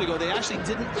 8 years ago, they actually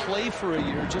didn't play for a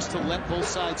year just to let both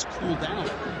sides cool down.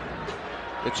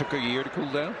 It took a year to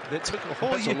cool down? It took a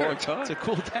whole year a long time to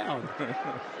cool down.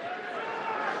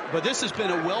 But this has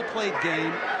been a well-played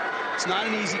game. It's not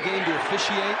an easy game to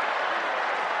officiate. I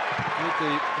think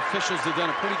the officials have done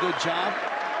a pretty good job.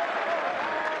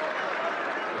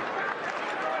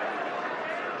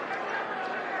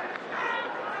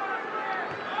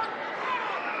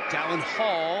 Dallin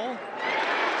Hall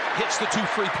hits the 2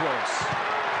 free throws.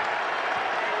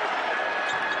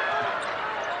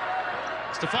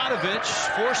 Stefanovic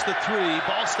forced the 3.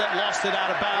 Ballstead lost it out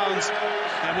of bounds.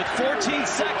 And with 14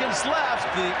 seconds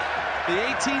left, the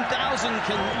 18,000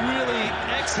 can really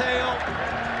exhale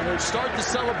or start the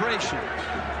celebration.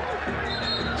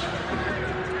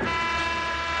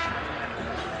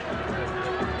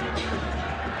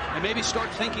 maybe start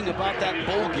thinking about that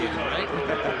bowl game, right?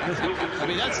 I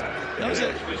mean, that was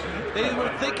it. They were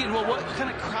thinking, well, what kind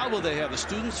of crowd will they have? The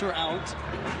students are out.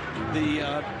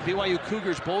 The BYU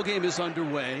Cougars bowl game is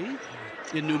underway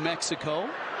in New Mexico.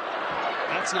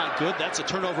 That's not good. That's a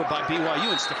turnover by BYU.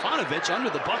 And Stefanovic under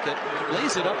the bucket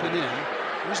lays it up and in.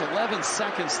 There's 11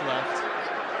 seconds left.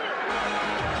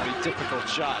 Be difficult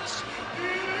shots.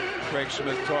 Craig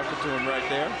Smith talking to him right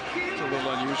there. It's a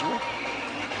little unusual.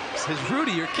 Says,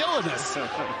 Rudy, you're killing us.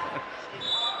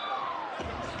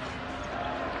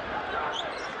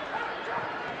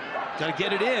 Got to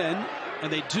get it in,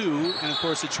 and they do. And, of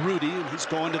course, it's Rudy, and he's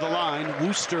going to the line.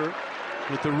 Wooster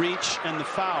with the reach and the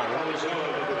foul.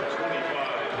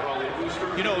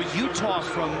 You know, Utah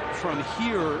from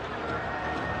here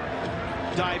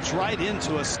dives right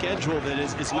into a schedule that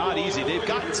is not easy. They've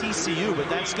got TCU, but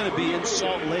that's going to be in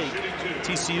Salt Lake.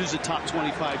 TCU's a top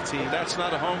 25 team. That's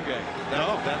not a home game.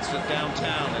 No. That's the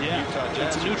downtown at Utah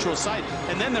Jazz. It's a neutral site.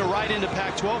 And then they're right into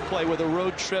Pac-12 play with a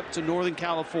road trip to Northern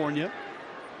California.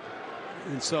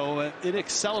 And so it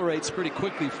accelerates pretty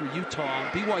quickly for Utah.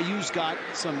 BYU's got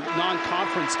some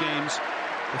non-conference games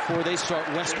before they start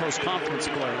West Coast Conference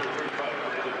play.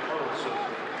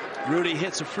 Rudy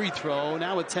hits a free throw,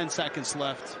 now with 10 seconds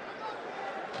left.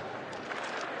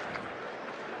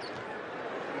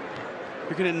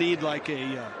 You're going to need like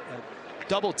a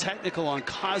double technical on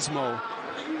Cosmo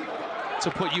to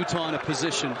put Utah in a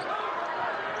position.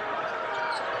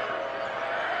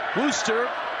 Wooster,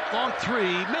 long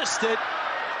three, missed it.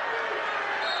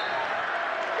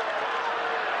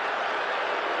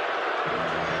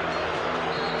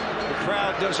 The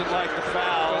crowd doesn't like the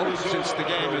foul since the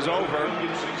game is over.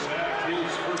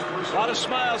 A lot of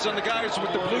smiles on the guys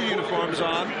with the blue uniforms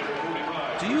on.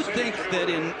 Do you think that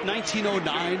in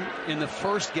 1909, in the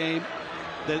first game,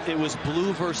 that it was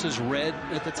blue versus red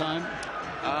at the time?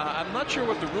 I'm not sure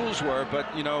what the rules were,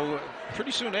 but, you know,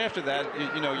 pretty soon after that,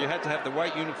 you know, you had to have the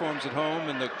white uniforms at home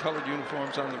and the colored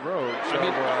uniforms on the road. So, I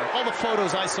mean, all the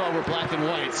photos I saw were black and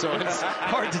white, so it's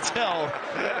hard to tell.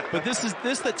 But this is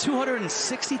the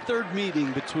 263rd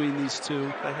meeting between these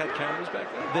two. They had cameras back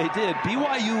then? They did.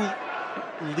 BYU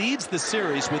leads the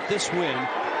series with this win,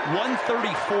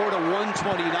 134 to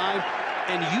 129.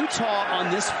 And Utah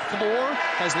on this floor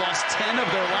has lost 10 of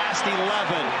their last 11.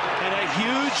 And a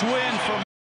huge win for